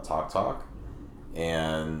of Talk Talk,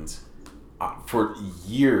 and for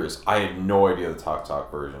years I had no idea the Talk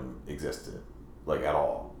Talk version existed, like at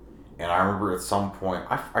all. And I remember at some point,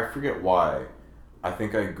 I forget why, I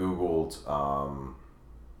think I googled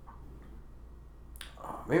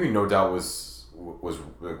maybe No Doubt was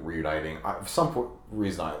reuniting. For some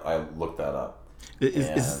reason I looked that up. Is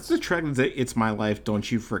this the track that It's My Life,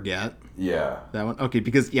 Don't You Forget? Yeah. That one? Okay,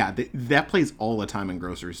 because, yeah, that plays all the time in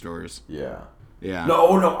grocery stores. Yeah. Yeah.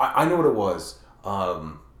 No, I know what it was.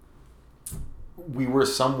 We were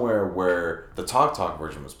somewhere where the Talk Talk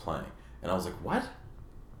version was playing. And I was like, what?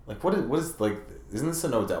 Like, what is like, isn't this a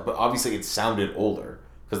No Doubt? But obviously it sounded older.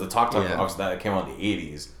 Because the Talk Talk, obviously that came out in the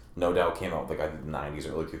 80s. No Doubt came out, like, I think the 90s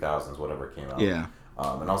or early 2000s, whatever it came out. Yeah.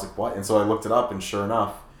 And I was like, what? And so I looked it up, and sure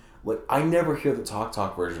enough, like, I never hear the Talk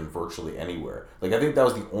Talk version virtually anywhere. Like, I think that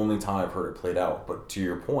was the only time I've heard it played out. But to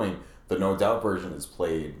your point, the No Doubt version is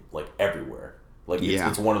played, like, everywhere. Like,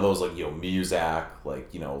 it's one of those, like, you know, Muzak,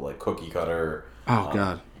 like, you know, like, Cookie Cutter. Oh,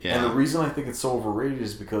 God. Yeah. And the reason I think it's so overrated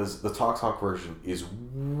is because the Talk Talk version is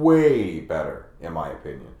way better, in my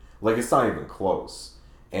opinion. Like, it's not even close.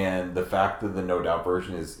 And the fact that the No Doubt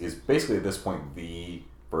version is basically, at this point, the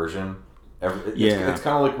version. It's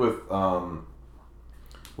kind of like with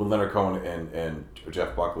Leonard Cohen and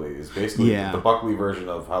Jeff Buckley, is basically the Buckley version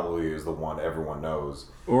of Hallelujah is the one everyone knows.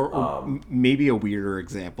 Or maybe a weirder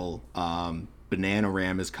example,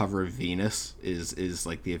 Bananarama's cover of Venus is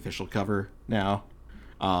like the official cover now,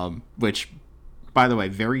 which, by the way,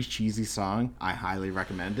 very cheesy song. I highly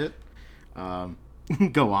recommend it.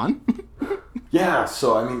 Go on. Yeah,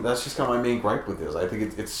 so I mean that's just kind of my main gripe with this. I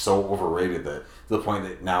think it's so overrated that to the point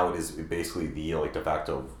that now it is basically the like de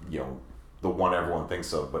facto, you know, the one everyone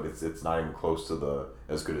thinks of, but it's not even close to the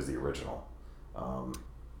as good as the original.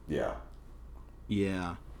 Yeah.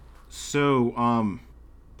 Yeah. So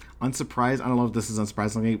unsurprised. I don't know if this is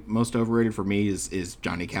unsurprisingly most overrated for me is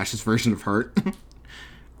Johnny Cash's version of Hurt.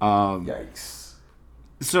 Yikes.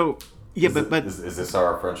 So yeah, but is this how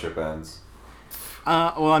our friendship ends?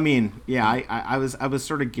 Well, I mean, yeah, I was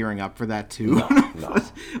sort of gearing up for that too.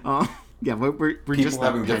 No. Yeah, we're People just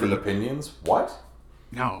having petty. different opinions. What?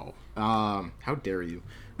 No. How dare you?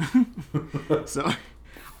 So,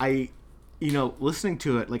 listening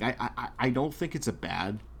to it, like I don't think it's a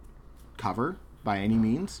bad cover by any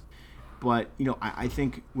means, but I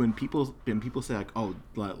think when people say like, oh,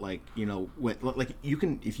 like like you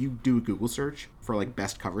can, if you do a Google search for like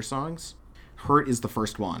best cover songs, Hurt is the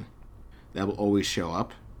first one that will always show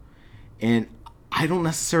up, and I don't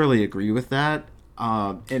necessarily agree with that.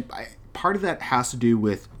 Part of that has to do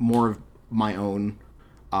with more of my own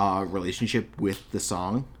relationship with the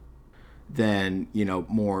song than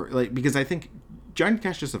more like, because I think Johnny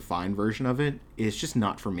Cash is a fine version of it. It's just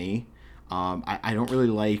not for me. I don't really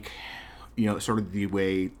like sort of the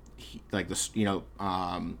way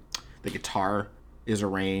the guitar is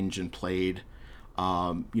arranged and played.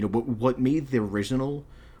 But what made the original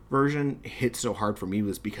version hit so hard for me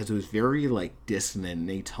was because it was very like dissonant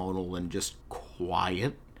and atonal and just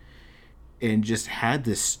quiet, and just had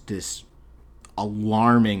this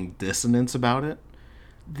alarming dissonance about it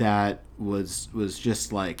that was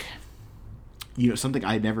just like something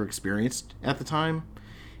I had never experienced at the time.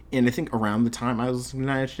 And I think around the time I was listening to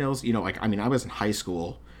Nine Inch Nails, I was in high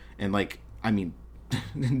school, and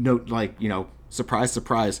surprise,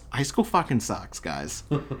 surprise, high school fucking sucks, guys.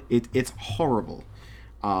 It's horrible.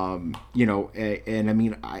 And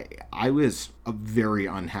I was a very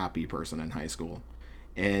unhappy person in high school,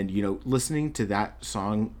 and listening to that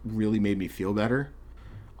song really made me feel better.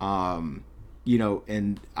 And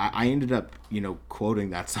I ended up quoting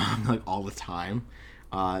that song like all the time.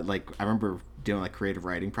 Like I remember doing like creative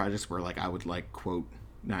writing projects where like I would like quote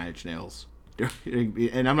Nine Inch Nails.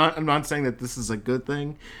 And I'm not saying that this is a good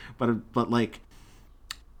thing, but like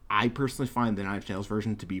I personally find the Nine Inch Nails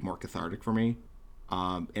version to be more cathartic for me.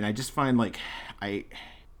 And I just find like I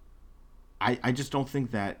just don't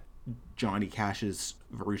think that Johnny Cash's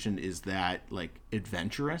version is that like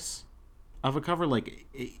adventurous of a cover. Like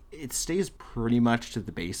it stays pretty much to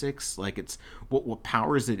the basics. Like it's what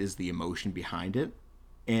powers it is the emotion behind it.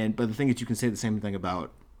 But the thing is, you can say the same thing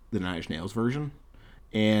about the Nine Inch Nails version.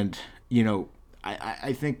 And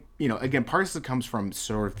I think again, part of it comes from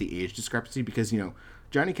sort of the age discrepancy, because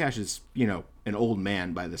Johnny Cash is an old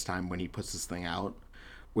man by this time when he puts this thing out,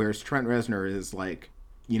 whereas Trent Reznor is like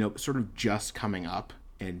sort of just coming up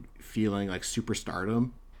and feeling like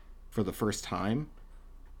superstardom for the first time.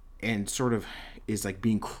 and sort of is like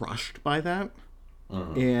being crushed by that.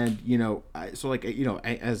 And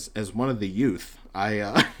as one of the youth,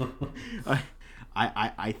 I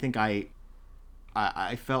I think I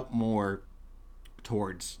felt more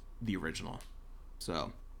towards the original.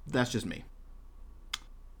 So that's just me.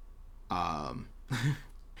 I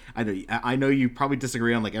know you probably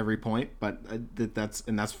disagree on like every point, but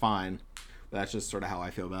that's fine. That's just sort of how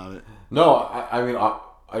I feel about it. No, I mean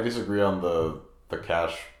I disagree on the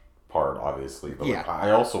Cash part, obviously, but like,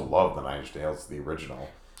 I also love the Nine Inch Nails, the original.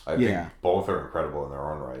 I think both are incredible in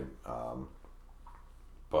their own right.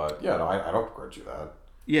 But yeah, no, I don't begrudge you that.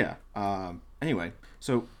 Yeah. Anyway,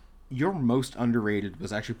 so your most underrated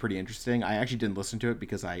was actually pretty interesting. I actually didn't listen to it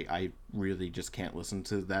because I really just can't listen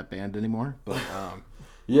to that band anymore. But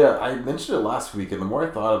yeah, I mentioned it last week, and the more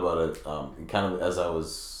I thought about it, and kind of as I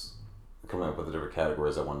was coming up with the different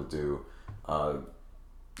categories I wanted to do,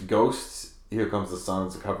 Ghost, Here Comes the Sun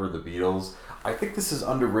is a cover of the Beatles. I think this is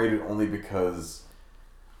underrated only because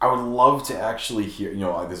I would love to actually hear,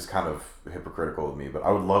 this is kind of hypocritical of me, but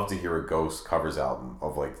I would love to hear a Ghost covers album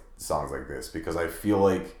of like songs like this, because I feel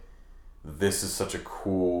like this is such a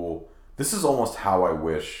cool, this is almost how I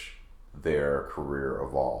wish their career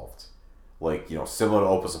evolved. Like, similar to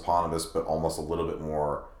Opus Eponymous, but almost a little bit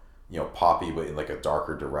more, poppy, but in like a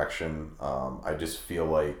darker direction. I just feel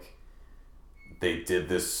like they did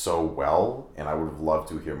this so well, and I would have loved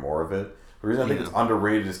to hear more of it. The reason I think it's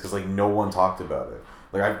underrated is because like no one talked about it.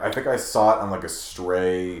 Like I think I saw it on like a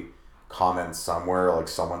stray comment somewhere, like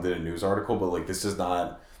someone did a news article, but like this is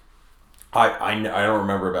not. I don't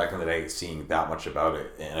remember back in the day seeing that much about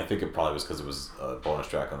it, and I think it probably was because it was a bonus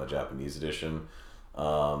track on the Japanese edition.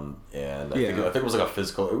 And I think it was like a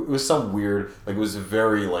physical. It was some weird, like it was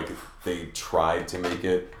very like they tried to make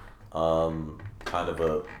it kind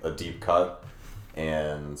of a deep cut,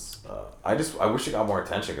 and I wish it got more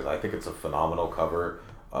attention because I think it's a phenomenal cover.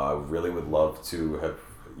 I really would love to have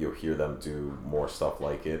hear them do more stuff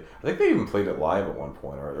like it. I think they even played it live at one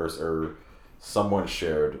point, or someone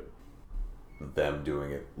shared them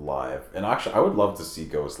doing it live. And actually, I would love to see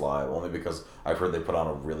Ghost live, only because I've heard they put on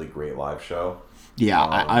a really great live show. Yeah,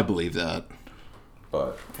 I believe that.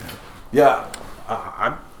 But yeah,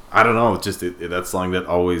 I don't know. Just that song that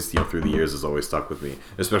always through the years has always stuck with me,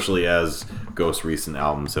 especially as Ghost's recent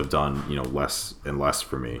albums have done less and less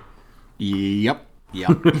for me. Yep.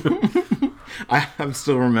 I'm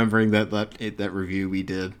still remembering that review we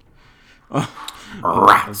did.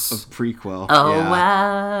 Rats. Of prequel. Oh yeah.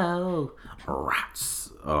 Wow. Rats.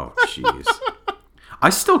 Oh jeez. I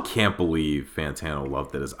still can't believe Fantano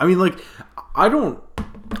loved it. I mean, like, I don't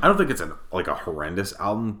think it's a horrendous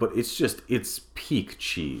album, but it's peak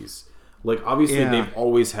cheese. Like, obviously they've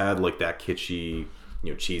always had like that kitschy,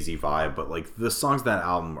 cheesy vibe, but like the songs of that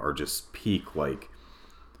album are just peak like.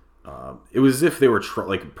 It was as if they were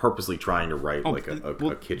purposely trying to write a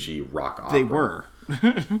kitschy rock opera. They were.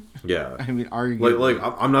 Yeah. I mean, arguably. Like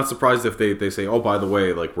I'm not surprised if they say, oh, by the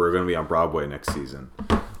way, like we're going to be on Broadway next season.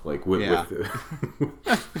 Like with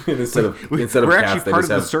instead of we're cats, actually part of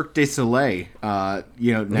the Cirque du Soleil,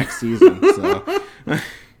 next season. So.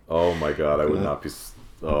 Oh my God, I would not be.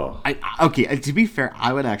 Oh. Okay. To be fair,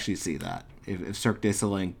 I would actually see that if Cirque du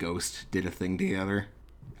Soleil and Ghost did a thing together.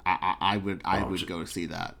 I would go see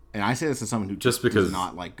that, and I say this as someone who does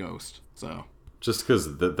not like Ghost. So just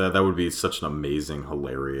because that would be such an amazing,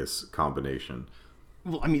 hilarious combination.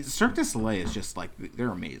 Well, I mean, Cirque du Soleil is just like they're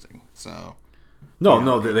amazing. So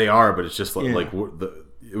no, they are, but it's just like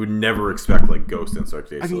it would never expect like Ghost and Cirque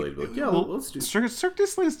du Soleil to be like, let's do Cirque du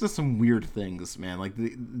Soleil does some weird things, man. Like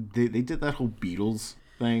they did that whole Beatles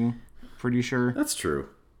thing. Pretty sure that's true.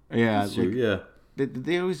 Yeah, that's true. Yeah,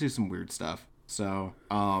 they always do some weird stuff. So,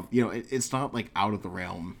 it's not like out of the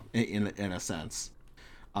realm in a sense,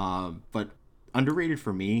 but underrated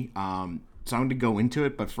for me. So I'm going to go into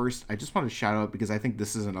it, but first I just want to shout out because I think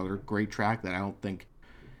this is another great track that I don't think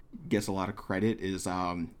gets a lot of credit. Is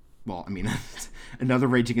another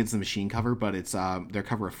Rage Against the Machine cover, but it's their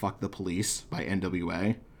cover of "Fuck the Police" by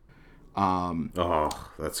NWA.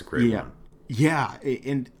 That's a great one. Yeah,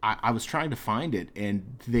 and I was trying to find it,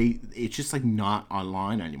 and it's just like not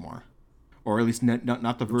online anymore. Or at least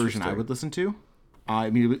not the version I would listen to. I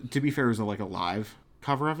mean, to be fair, it was like a live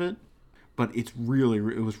cover of it, but it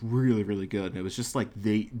was really, really good. And it was just like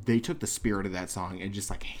they took the spirit of that song and just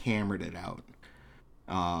like hammered it out.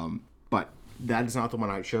 But that is not the one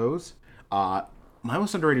I chose. My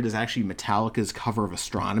most underrated is actually Metallica's cover of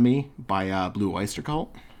Astronomy by Blue Oyster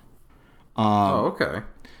Cult. Okay.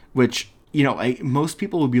 Which, most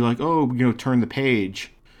people would be like, Turn the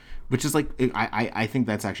Page. Which is like, I think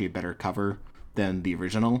that's actually a better cover than the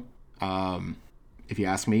original. if you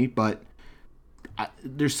ask me. But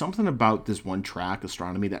there's something about this one track,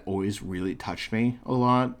 Astronomy, that always really touched me a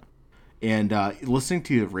lot. And listening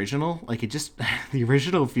to the original, like, it just, the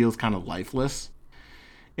original feels kind of lifeless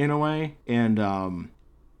in a way. And,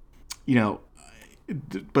 you know,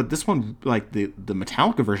 but this one, like, the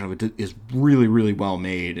Metallica version of it is really, really well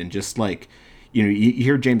made. And just, like, you know, you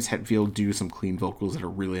hear James Hetfield do some clean vocals that are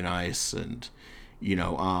really nice. And, you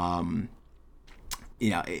know,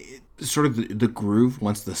 sort of the groove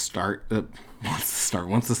once the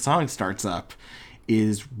song starts up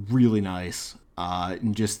is really nice.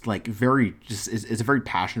 And just like it's a very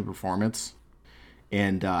passionate performance,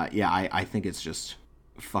 and I think it's just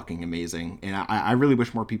fucking amazing. And I really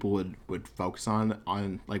wish more people would focus on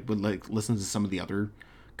would listen to some of the other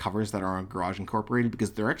covers that are on Garage Incorporated,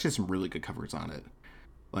 because there are actually some really good covers on it.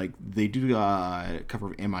 Like, they do a cover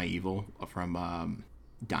of Am I Evil from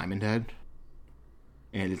Diamond Head,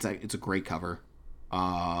 and it's a great cover.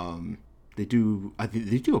 They do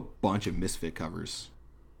a bunch of Misfit covers.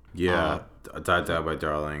 Yeah, Die by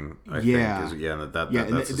Darling. I think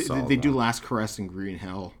that's a solid they do one. Last Caress and Green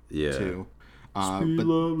Hell too. Sweet But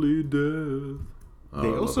lovely death. they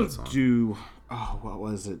also do. Oh, what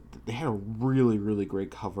was it? They had a really, really great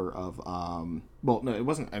cover of. Well, no, it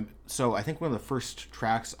wasn't. So I think one of the first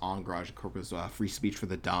tracks on Garage Incorporated was "Free Speech for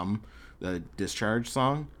the Dumb," the Discharge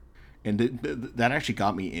song, and that actually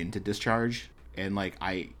got me into Discharge. And like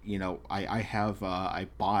I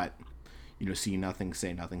bought, you know, See Nothing,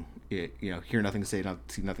 Say Nothing, Hear Nothing, Say Nothing,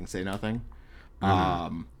 See Nothing, Say Nothing,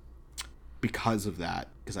 because of that,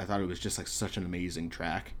 because I thought it was just like such an amazing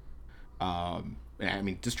track. I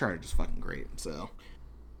mean, Discharge is fucking great. So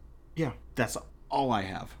yeah, that's all I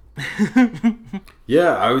have.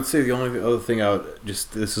 Yeah, I would say the only other thing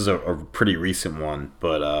this is a pretty recent one,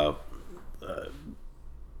 but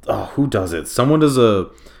who does it? Someone does a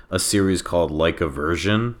series called Like a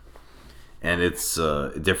Version, and it's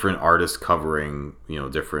different artists covering, you know,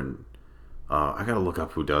 different. I gotta look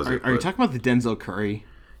up who does it. Are you talking about the Denzel Curry?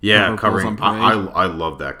 Yeah, covering. I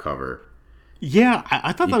love that cover. Yeah,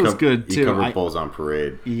 I thought that was good too. He covered Bulls on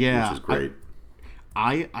Parade. Yeah, which is great.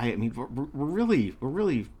 I mean, we're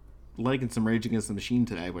really liking some Rage Against the Machine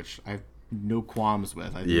today, which I have no qualms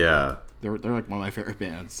with. I think they're like one of my favorite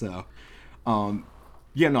bands. So,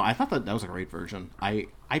 yeah, no, I thought that was a great version. I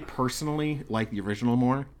personally like the original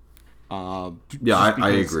more. I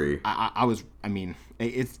agree. I mean,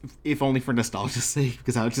 it's if only for nostalgia's sake,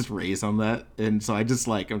 because I was just raised on that, and so I'm just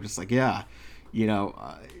like, yeah, you know,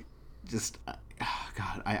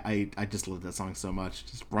 God, I just love that song so much.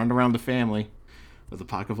 Just run around the family with a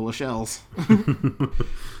pocket full of shells.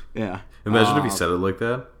 Yeah. Imagine if he said it like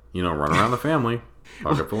that. You know, run around the family,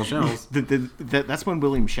 pocket full of shells. That's when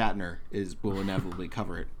William Shatner will inevitably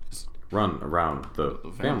cover it. Just run around the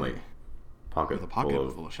family. With a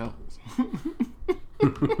pocket full of shells.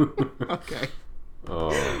 Okay.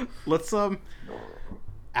 Let's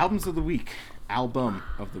albums of the week. Album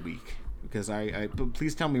of the week. Because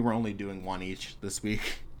please tell me we're only doing one each this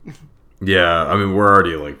week. Yeah, I mean, we're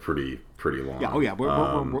already like pretty long. Yeah. Oh yeah,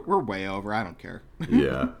 we're way over. I don't care.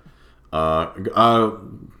 Yeah.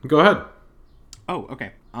 Go ahead. Oh,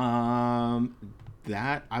 okay.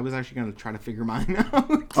 That I was actually going to try to figure mine out.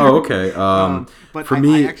 Oh, okay. But for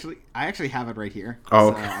me, I actually have it right here.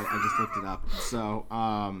 Oh, so okay. I just looked it up. So,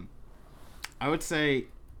 I would say,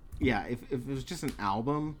 yeah, if it was just an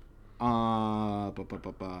album,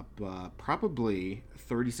 probably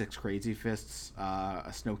 36 Crazy Fists,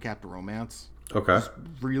 A Snow-Capped Romance. Okay. Just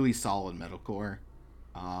really solid metalcore.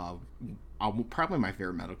 Probably my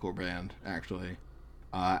favorite metalcore band, actually.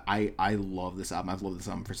 I love this album. I've loved this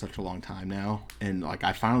album for such a long time now, and like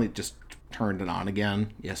I finally just turned it on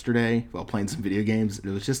again yesterday while playing some video games. It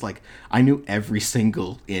was just like I knew every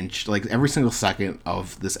single inch, like every single second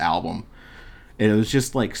of this album, and it was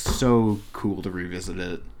just like so cool to revisit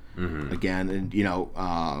it again. And you know,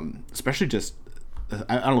 especially just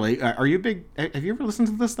I don't know. Are you a big? Have you ever listened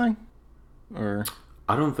to this thing? Or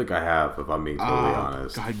I don't think I have, if I'm being totally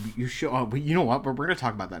honest. God, you should. But you know what? We're going to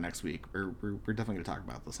talk about that next week. We're definitely going to talk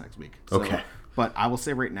about this next week. So, okay. But I will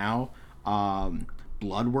say right now,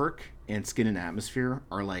 Bloodwork and Skin and Atmosphere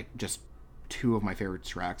are like just two of my favorite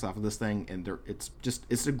tracks off of this thing, and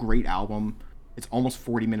it's a great album. It's almost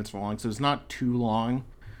 40 minutes long, so it's not too long,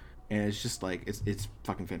 and it's just like it's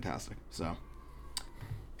fucking fantastic. So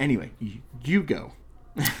anyway, you go.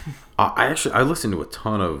 I listened to a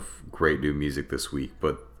ton of great new music this week,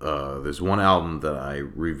 but there's one album that I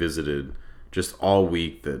revisited just all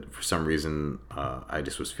week that for some reason I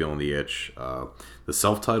just was feeling the itch. The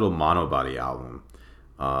self-titled Monobody album.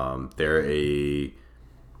 They're a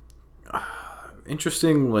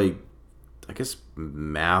interesting, like, I guess,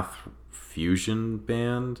 math fusion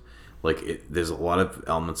band. Like, there's a lot of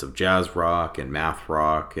elements of jazz rock and math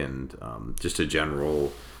rock and just a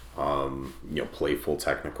general, playful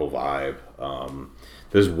technical vibe.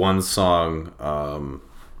 There's one song,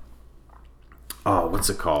 what's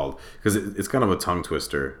it called? Because it's kind of a tongue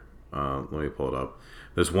twister. Let me pull it up.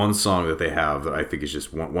 There's one song that they have that I think is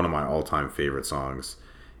just one of my all-time favorite songs.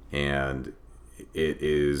 And it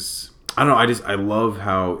is, I don't know, I love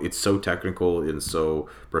how it's so technical and so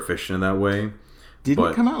proficient in that way.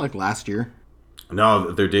 Didn't it come out like last year?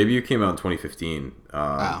 No, their debut came out in 2015.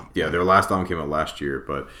 Wow. Yeah, their last album came out last year.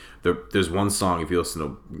 But there's one song, if you listen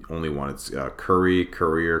to only one, it's Curry,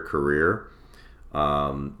 Career, Career,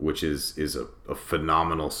 which is a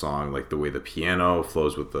phenomenal song. Like the way the piano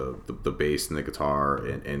flows with the bass and the guitar,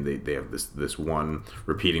 and they have this one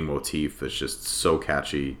repeating motif that's just so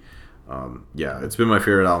catchy. Yeah, it's been my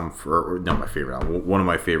favorite album not my favorite album, one of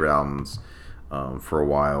my favorite albums for a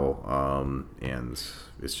while, and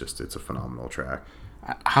it's a phenomenal track.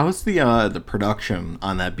 How's the production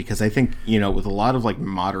on that? Because I think, with a lot of like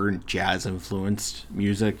modern jazz influenced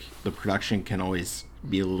music, the production can always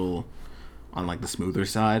be a little on like the smoother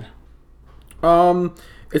side.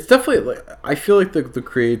 It's definitely, I feel like the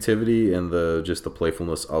creativity and the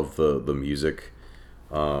playfulness of the music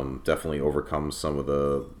definitely overcomes some of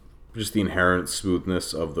the inherent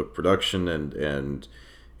smoothness of the production and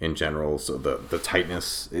in general. So the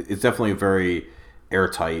tightness, it's definitely a very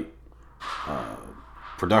airtight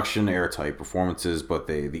production, airtight performances, but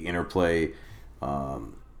the interplay,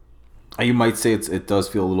 you might say it does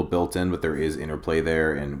feel a little built in, but there is interplay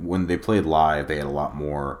there. And when they played live, they had a lot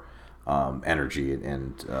more energy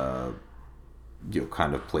and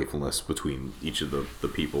kind of playfulness between each of the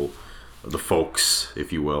people, the folks,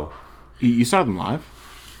 if you will. You saw them live?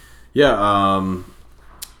 Yeah,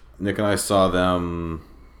 Nick and I saw them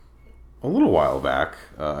a little while back.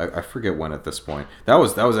 I forget when at this point. That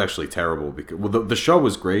was actually terrible because the show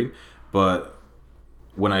was great, but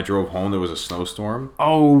when I drove home there was a snowstorm.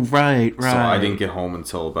 Oh, right. So I didn't get home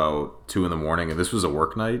until about 2 a.m, and this was a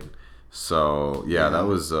work night. So yeah. that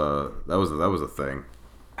was a thing.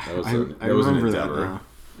 That was I remember that now.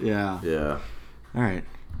 Yeah. Yeah. All right.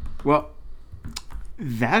 Well,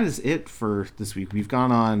 that is it for this week. We've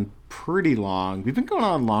gone on pretty long. We've been going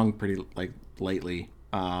on long pretty lately.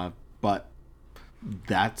 But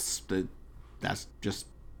that's just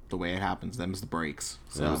the way it happens. Them's the breaks.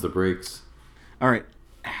 So. Them's the breaks. All right.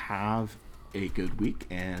 Have a good week,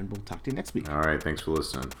 and we'll talk to you next week. All right. Thanks for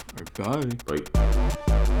listening. All right, bye.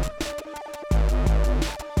 Bye.